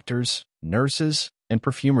 doctors, nurses, and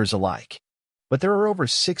perfumers alike. But there are over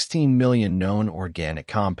 16 million known organic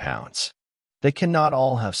compounds. They cannot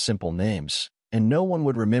all have simple names, and no one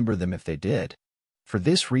would remember them if they did. For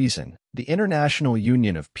this reason, the International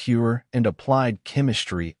Union of Pure and Applied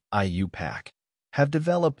Chemistry, IUPAC, have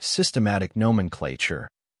developed systematic nomenclature,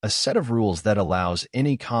 a set of rules that allows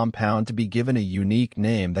any compound to be given a unique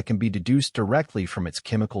name that can be deduced directly from its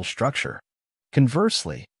chemical structure.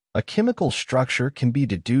 Conversely, a chemical structure can be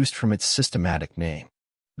deduced from its systematic name.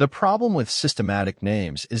 The problem with systematic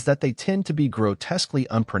names is that they tend to be grotesquely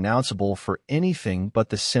unpronounceable for anything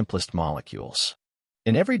but the simplest molecules.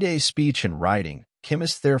 In everyday speech and writing,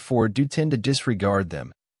 chemists therefore do tend to disregard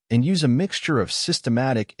them and use a mixture of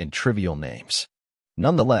systematic and trivial names.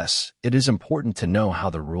 Nonetheless, it is important to know how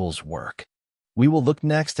the rules work. We will look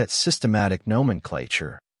next at systematic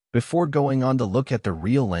nomenclature before going on to look at the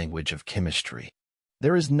real language of chemistry.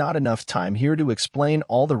 There is not enough time here to explain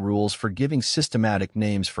all the rules for giving systematic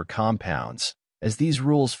names for compounds, as these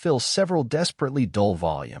rules fill several desperately dull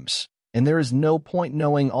volumes, and there is no point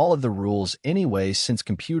knowing all of the rules anyway since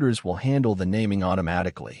computers will handle the naming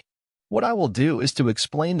automatically. What I will do is to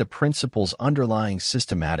explain the principles underlying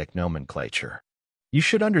systematic nomenclature. You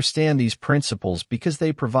should understand these principles because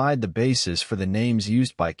they provide the basis for the names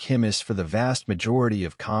used by chemists for the vast majority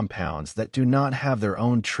of compounds that do not have their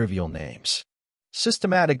own trivial names.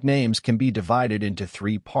 Systematic names can be divided into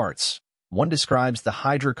three parts. One describes the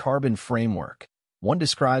hydrocarbon framework, one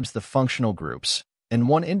describes the functional groups, and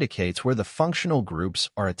one indicates where the functional groups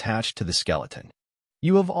are attached to the skeleton.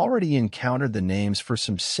 You have already encountered the names for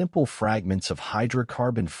some simple fragments of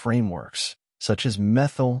hydrocarbon frameworks, such as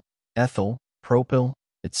methyl, ethyl, propyl,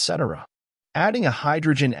 etc. Adding a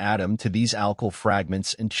hydrogen atom to these alkyl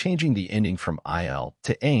fragments and changing the ending from -il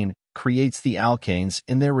to -ane creates the alkanes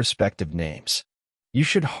in their respective names. You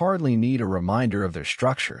should hardly need a reminder of their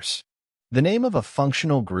structures. The name of a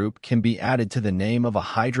functional group can be added to the name of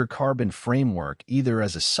a hydrocarbon framework either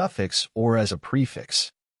as a suffix or as a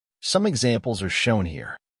prefix. Some examples are shown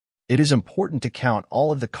here. It is important to count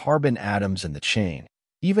all of the carbon atoms in the chain,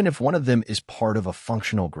 even if one of them is part of a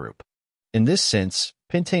functional group. In this sense,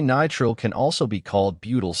 pentanitrile can also be called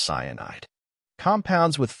butyl cyanide.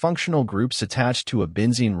 Compounds with functional groups attached to a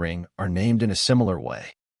benzene ring are named in a similar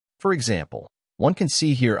way. For example, one can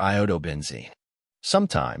see here iodobenzene.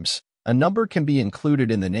 Sometimes, a number can be included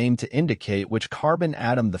in the name to indicate which carbon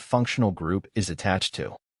atom the functional group is attached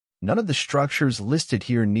to. None of the structures listed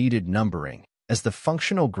here needed numbering, as the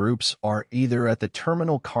functional groups are either at the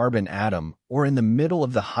terminal carbon atom or in the middle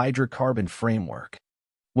of the hydrocarbon framework.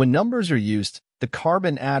 When numbers are used, the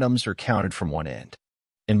carbon atoms are counted from one end.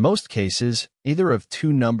 In most cases, either of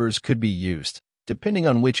two numbers could be used, depending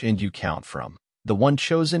on which end you count from. The one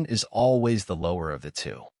chosen is always the lower of the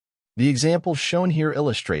two. The examples shown here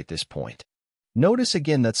illustrate this point. Notice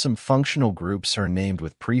again that some functional groups are named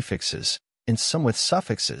with prefixes and some with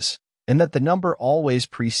suffixes, and that the number always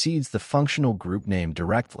precedes the functional group name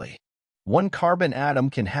directly. One carbon atom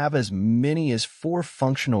can have as many as 4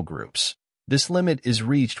 functional groups. This limit is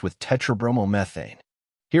reached with tetrabromomethane.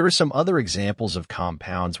 Here are some other examples of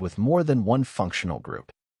compounds with more than one functional group.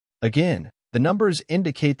 Again, the numbers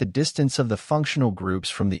indicate the distance of the functional groups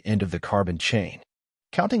from the end of the carbon chain.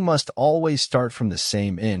 Counting must always start from the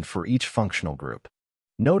same end for each functional group.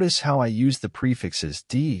 Notice how I use the prefixes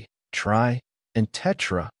di, tri, and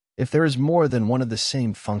tetra if there is more than one of the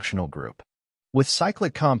same functional group. With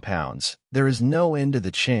cyclic compounds, there is no end to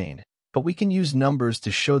the chain, but we can use numbers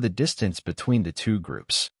to show the distance between the two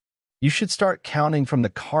groups. You should start counting from the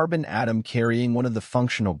carbon atom carrying one of the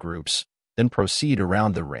functional groups, then proceed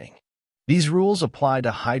around the ring. These rules apply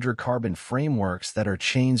to hydrocarbon frameworks that are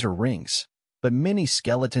chains or rings, but many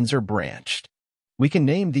skeletons are branched. We can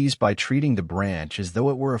name these by treating the branch as though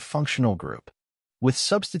it were a functional group. With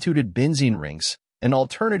substituted benzene rings, an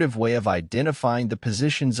alternative way of identifying the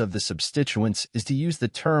positions of the substituents is to use the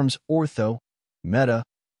terms ortho, meta,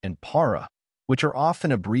 and para, which are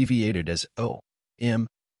often abbreviated as O, M,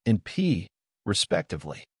 and P,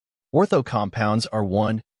 respectively. Ortho compounds are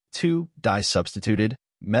 1, 2 disubstituted,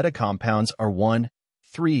 meta compounds are 1,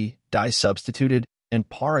 3 disubstituted, and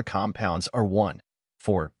para compounds are 1,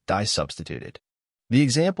 4 disubstituted. The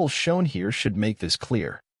examples shown here should make this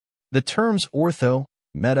clear. The terms ortho,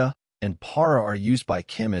 meta, and para are used by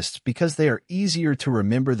chemists because they are easier to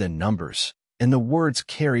remember than numbers, and the words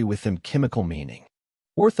carry with them chemical meaning.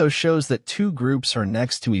 Ortho shows that two groups are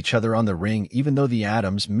next to each other on the ring even though the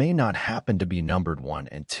atoms may not happen to be numbered 1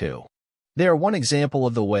 and 2. They are one example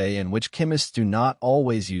of the way in which chemists do not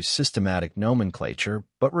always use systematic nomenclature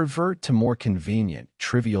but revert to more convenient,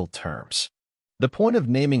 trivial terms. The point of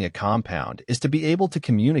naming a compound is to be able to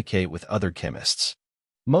communicate with other chemists.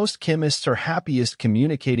 Most chemists are happiest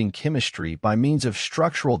communicating chemistry by means of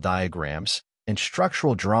structural diagrams, and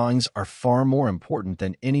structural drawings are far more important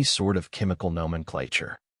than any sort of chemical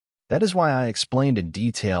nomenclature. That is why I explained in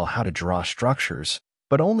detail how to draw structures,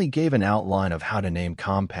 but only gave an outline of how to name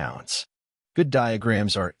compounds. Good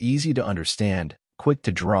diagrams are easy to understand, quick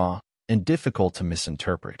to draw, and difficult to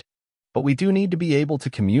misinterpret. But we do need to be able to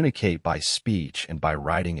communicate by speech and by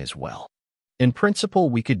writing as well. In principle,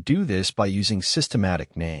 we could do this by using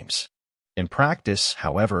systematic names. In practice,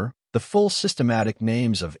 however, the full systematic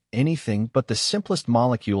names of anything but the simplest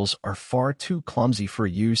molecules are far too clumsy for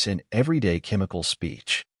use in everyday chemical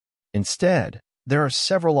speech. Instead, there are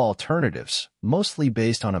several alternatives, mostly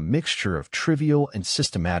based on a mixture of trivial and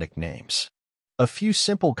systematic names. A few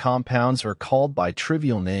simple compounds are called by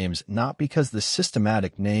trivial names not because the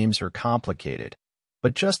systematic names are complicated,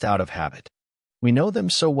 but just out of habit. We know them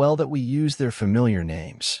so well that we use their familiar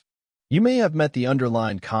names. You may have met the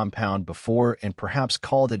underlined compound before and perhaps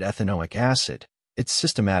called it ethanoic acid, its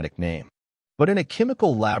systematic name. But in a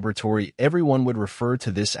chemical laboratory, everyone would refer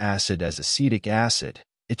to this acid as acetic acid,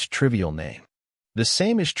 its trivial name. The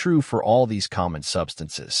same is true for all these common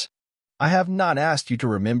substances. I have not asked you to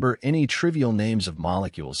remember any trivial names of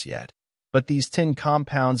molecules yet, but these 10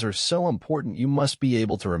 compounds are so important you must be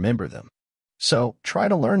able to remember them. So, try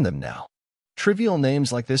to learn them now. Trivial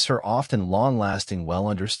names like this are often long-lasting,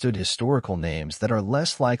 well-understood historical names that are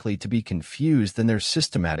less likely to be confused than their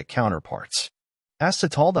systematic counterparts.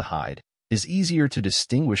 Acetaldehyde is easier to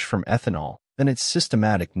distinguish from ethanol than its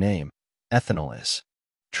systematic name, ethanol, is.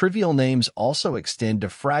 Trivial names also extend to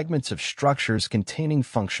fragments of structures containing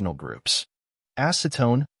functional groups.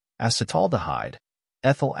 Acetone, acetaldehyde,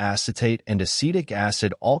 ethyl acetate, and acetic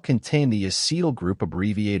acid all contain the acetyl group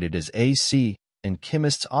abbreviated as AC, and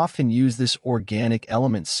chemists often use this organic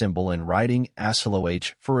element symbol in writing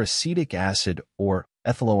acetyl-OH for acetic acid or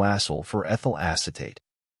ethyloacyl for ethyl acetate.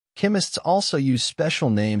 Chemists also use special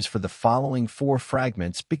names for the following 4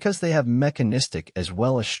 fragments because they have mechanistic as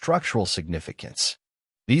well as structural significance.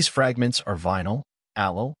 These fragments are vinyl,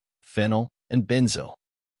 allyl, phenyl, and benzyl.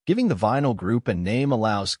 Giving the vinyl group a name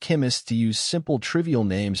allows chemists to use simple trivial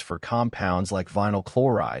names for compounds like vinyl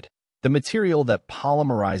chloride, the material that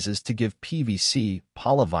polymerizes to give PVC,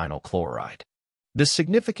 polyvinyl chloride. The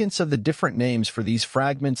significance of the different names for these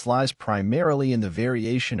fragments lies primarily in the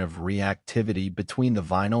variation of reactivity between the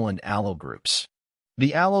vinyl and allyl groups.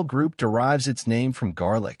 The allyl group derives its name from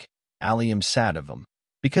garlic, Allium sativum,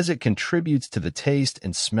 because it contributes to the taste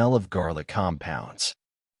and smell of garlic compounds.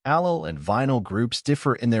 Allyl and vinyl groups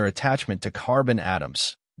differ in their attachment to carbon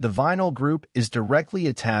atoms. The vinyl group is directly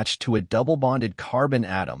attached to a double-bonded carbon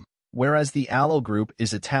atom, whereas the allyl group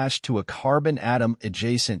is attached to a carbon atom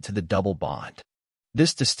adjacent to the double bond.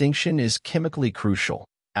 This distinction is chemically crucial.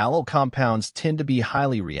 Allyl compounds tend to be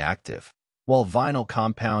highly reactive, while vinyl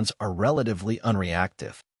compounds are relatively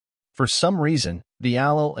unreactive. For some reason, the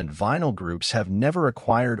allyl and vinyl groups have never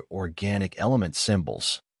acquired organic element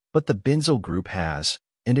symbols, but the benzyl group has,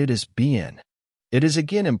 and it is BN. It is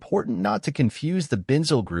again important not to confuse the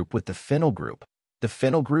benzyl group with the phenyl group. The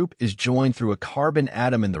phenyl group is joined through a carbon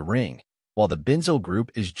atom in the ring, while the benzyl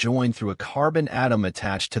group is joined through a carbon atom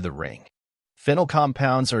attached to the ring. Phenyl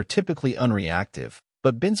compounds are typically unreactive,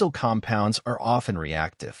 but benzyl compounds are often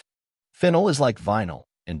reactive. Phenyl is like vinyl,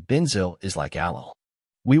 and benzyl is like allyl.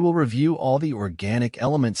 We will review all the organic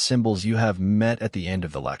element symbols you have met at the end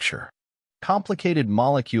of the lecture. Complicated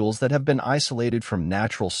molecules that have been isolated from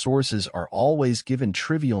natural sources are always given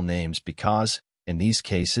trivial names because, in these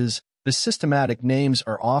cases, the systematic names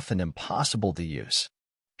are often impossible to use.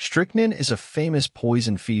 Strychnine is a famous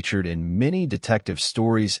poison featured in many detective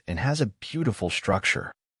stories and has a beautiful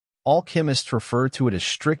structure. All chemists refer to it as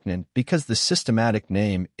strychnine because the systematic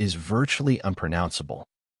name is virtually unpronounceable.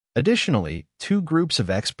 Additionally, 2 groups of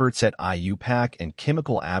experts at IUPAC and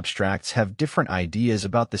Chemical Abstracts have different ideas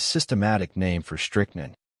about the systematic name for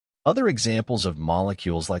strychnine. Other examples of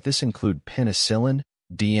molecules like this include penicillin,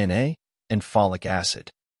 DNA, and folic acid.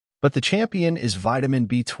 But the champion is vitamin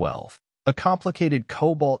B12, a complicated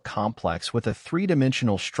cobalt complex with a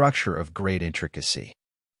 3-dimensional structure of great intricacy.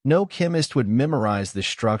 No chemist would memorize this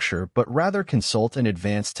structure, but rather consult an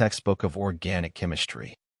advanced textbook of organic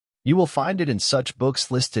chemistry. You will find it in such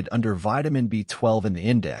books listed under vitamin B12 in the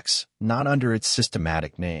index, not under its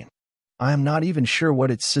systematic name. I am not even sure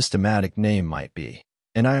what its systematic name might be,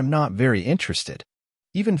 and I am not very interested.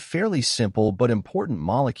 Even fairly simple but important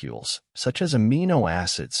molecules, such as amino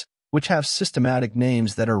acids, which have systematic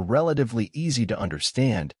names that are relatively easy to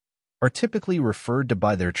understand, are typically referred to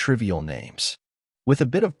by their trivial names. With a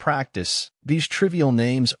bit of practice, these trivial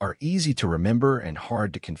names are easy to remember and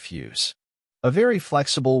hard to confuse. A very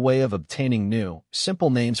flexible way of obtaining new,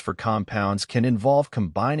 simple names for compounds can involve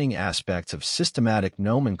combining aspects of systematic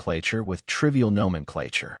nomenclature with trivial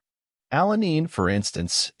nomenclature. Alanine, for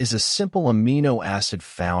instance, is a simple amino acid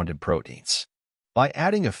found in proteins. By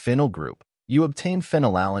adding a phenyl group, you obtain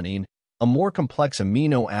phenylalanine, a more complex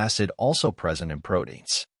amino acid also present in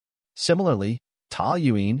proteins. Similarly,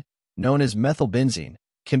 toluene, known as methylbenzene,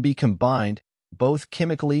 can be combined, both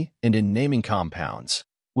chemically and in naming compounds,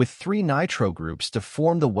 with 3 nitro groups to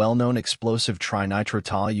form the well-known explosive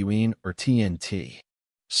trinitrotoluene or TNT.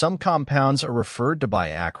 Some compounds are referred to by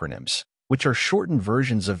acronyms, which are shortened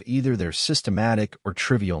versions of either their systematic or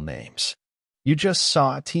trivial names. You just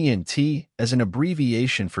saw TNT as an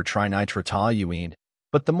abbreviation for trinitrotoluene,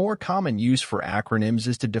 but the more common use for acronyms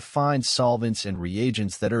is to define solvents and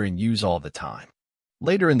reagents that are in use all the time.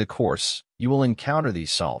 Later in the course, you will encounter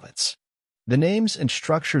these solvents. The names and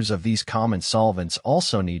structures of these common solvents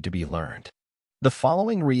also need to be learned. The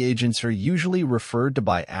following reagents are usually referred to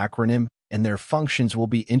by acronym, and their functions will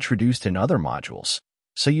be introduced in other modules,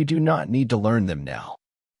 so you do not need to learn them now.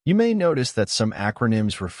 You may notice that some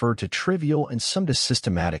acronyms refer to trivial and some to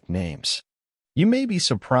systematic names. You may be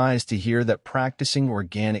surprised to hear that practicing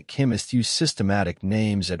organic chemists use systematic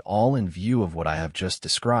names at all in view of what I have just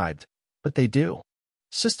described, but they do.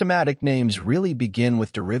 Systematic names really begin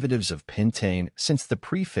with derivatives of pentane since the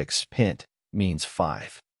prefix pent means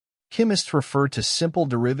 5. Chemists refer to simple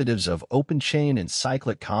derivatives of open-chain and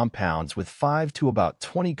cyclic compounds with 5 to about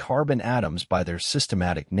 20 carbon atoms by their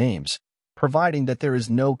systematic names, providing that there is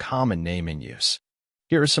no common name in use.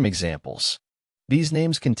 Here are some examples. These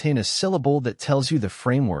names contain a syllable that tells you the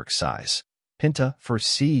framework size. Penta for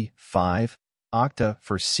C5, octa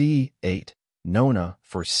for C8, nona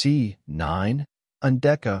for C9,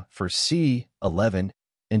 undeca for C11,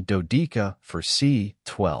 and dodeca for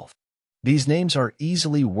C12. These names are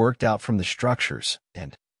easily worked out from the structures,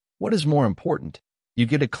 and, what is more important, you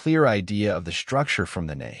get a clear idea of the structure from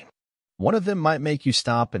the name. One of them might make you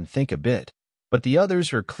stop and think a bit, but the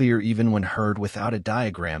others are clear even when heard without a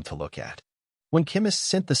diagram to look at. When chemists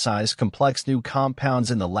synthesize complex new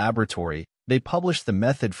compounds in the laboratory, they publish the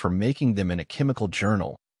method for making them in a chemical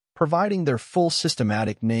journal, providing their full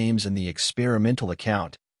systematic names in the experimental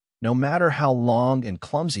account, no matter how long and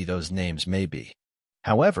clumsy those names may be.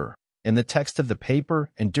 However, in the text of the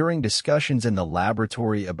paper and during discussions in the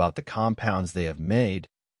laboratory about the compounds they have made,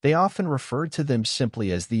 they often refer to them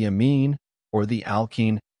simply as the amine, or the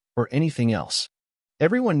alkene, or anything else.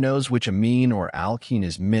 Everyone knows which amine or alkene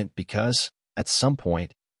is meant because, at some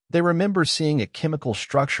point, they remember seeing a chemical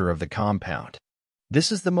structure of the compound. This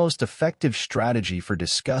is the most effective strategy for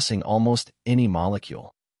discussing almost any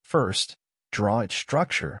molecule. First, draw its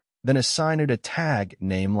structure, then assign it a tag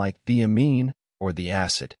name like the amine or the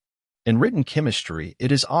acid. In written chemistry, it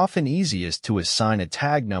is often easiest to assign a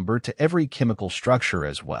tag number to every chemical structure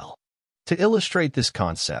as well. To illustrate this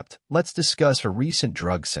concept, let's discuss a recent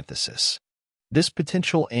drug synthesis. This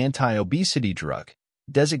potential anti-obesity drug,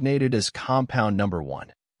 designated as compound number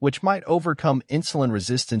 1, which might overcome insulin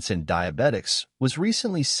resistance in diabetics, was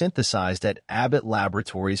recently synthesized at Abbott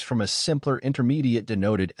Laboratories from a simpler intermediate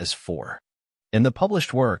denoted as 4. In the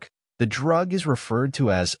published work, the drug is referred to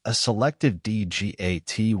as a selective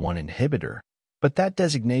DGAT1 inhibitor, but that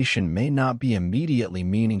designation may not be immediately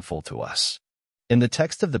meaningful to us. In the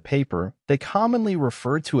text of the paper, they commonly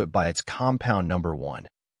refer to it by its compound number 1,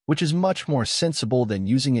 which is much more sensible than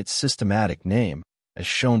using its systematic name, as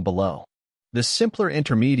shown below. The simpler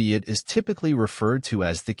intermediate is typically referred to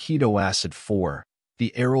as the keto acid 4,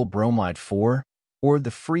 the aryl bromide 4, or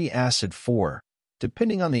the free acid 4,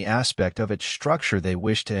 depending on the aspect of its structure they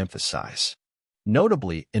wish to emphasize.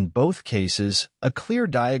 Notably, in both cases, a clear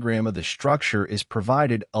diagram of the structure is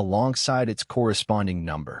provided alongside its corresponding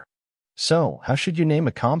number. So, how should you name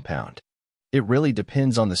a compound? It really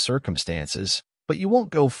depends on the circumstances, but you won't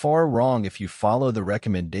go far wrong if you follow the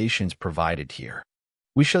recommendations provided here.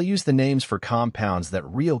 We shall use the names for compounds that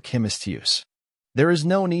real chemists use. There is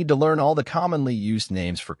no need to learn all the commonly used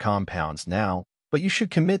names for compounds now, but you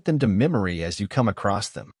should commit them to memory as you come across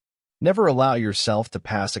them. Never allow yourself to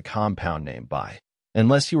pass a compound name by,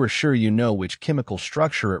 unless you are sure you know which chemical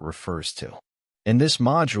structure it refers to. In this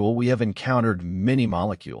module, we have encountered many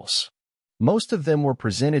molecules. Most of them were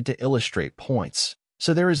presented to illustrate points,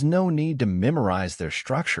 so there is no need to memorize their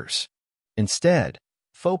structures. Instead,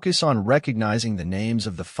 focus on recognizing the names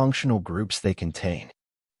of the functional groups they contain.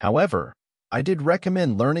 However, I did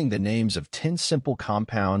recommend learning the names of 10 simple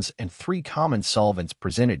compounds and 3 common solvents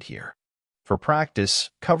presented here. For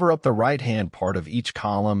practice, cover up the right-hand part of each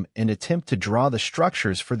column and attempt to draw the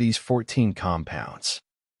structures for these 14 compounds.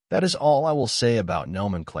 That is all I will say about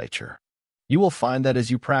nomenclature. You will find that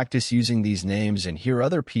as you practice using these names and hear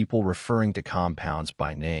other people referring to compounds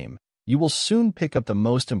by name, you will soon pick up the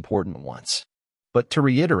most important ones. But to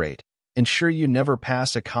reiterate, ensure you never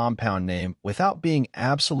pass a compound name without being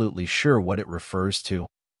absolutely sure what it refers to.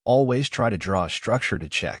 Always try to draw a structure to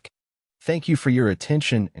check. Thank you for your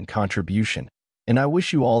attention and contribution, and I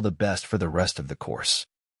wish you all the best for the rest of the course.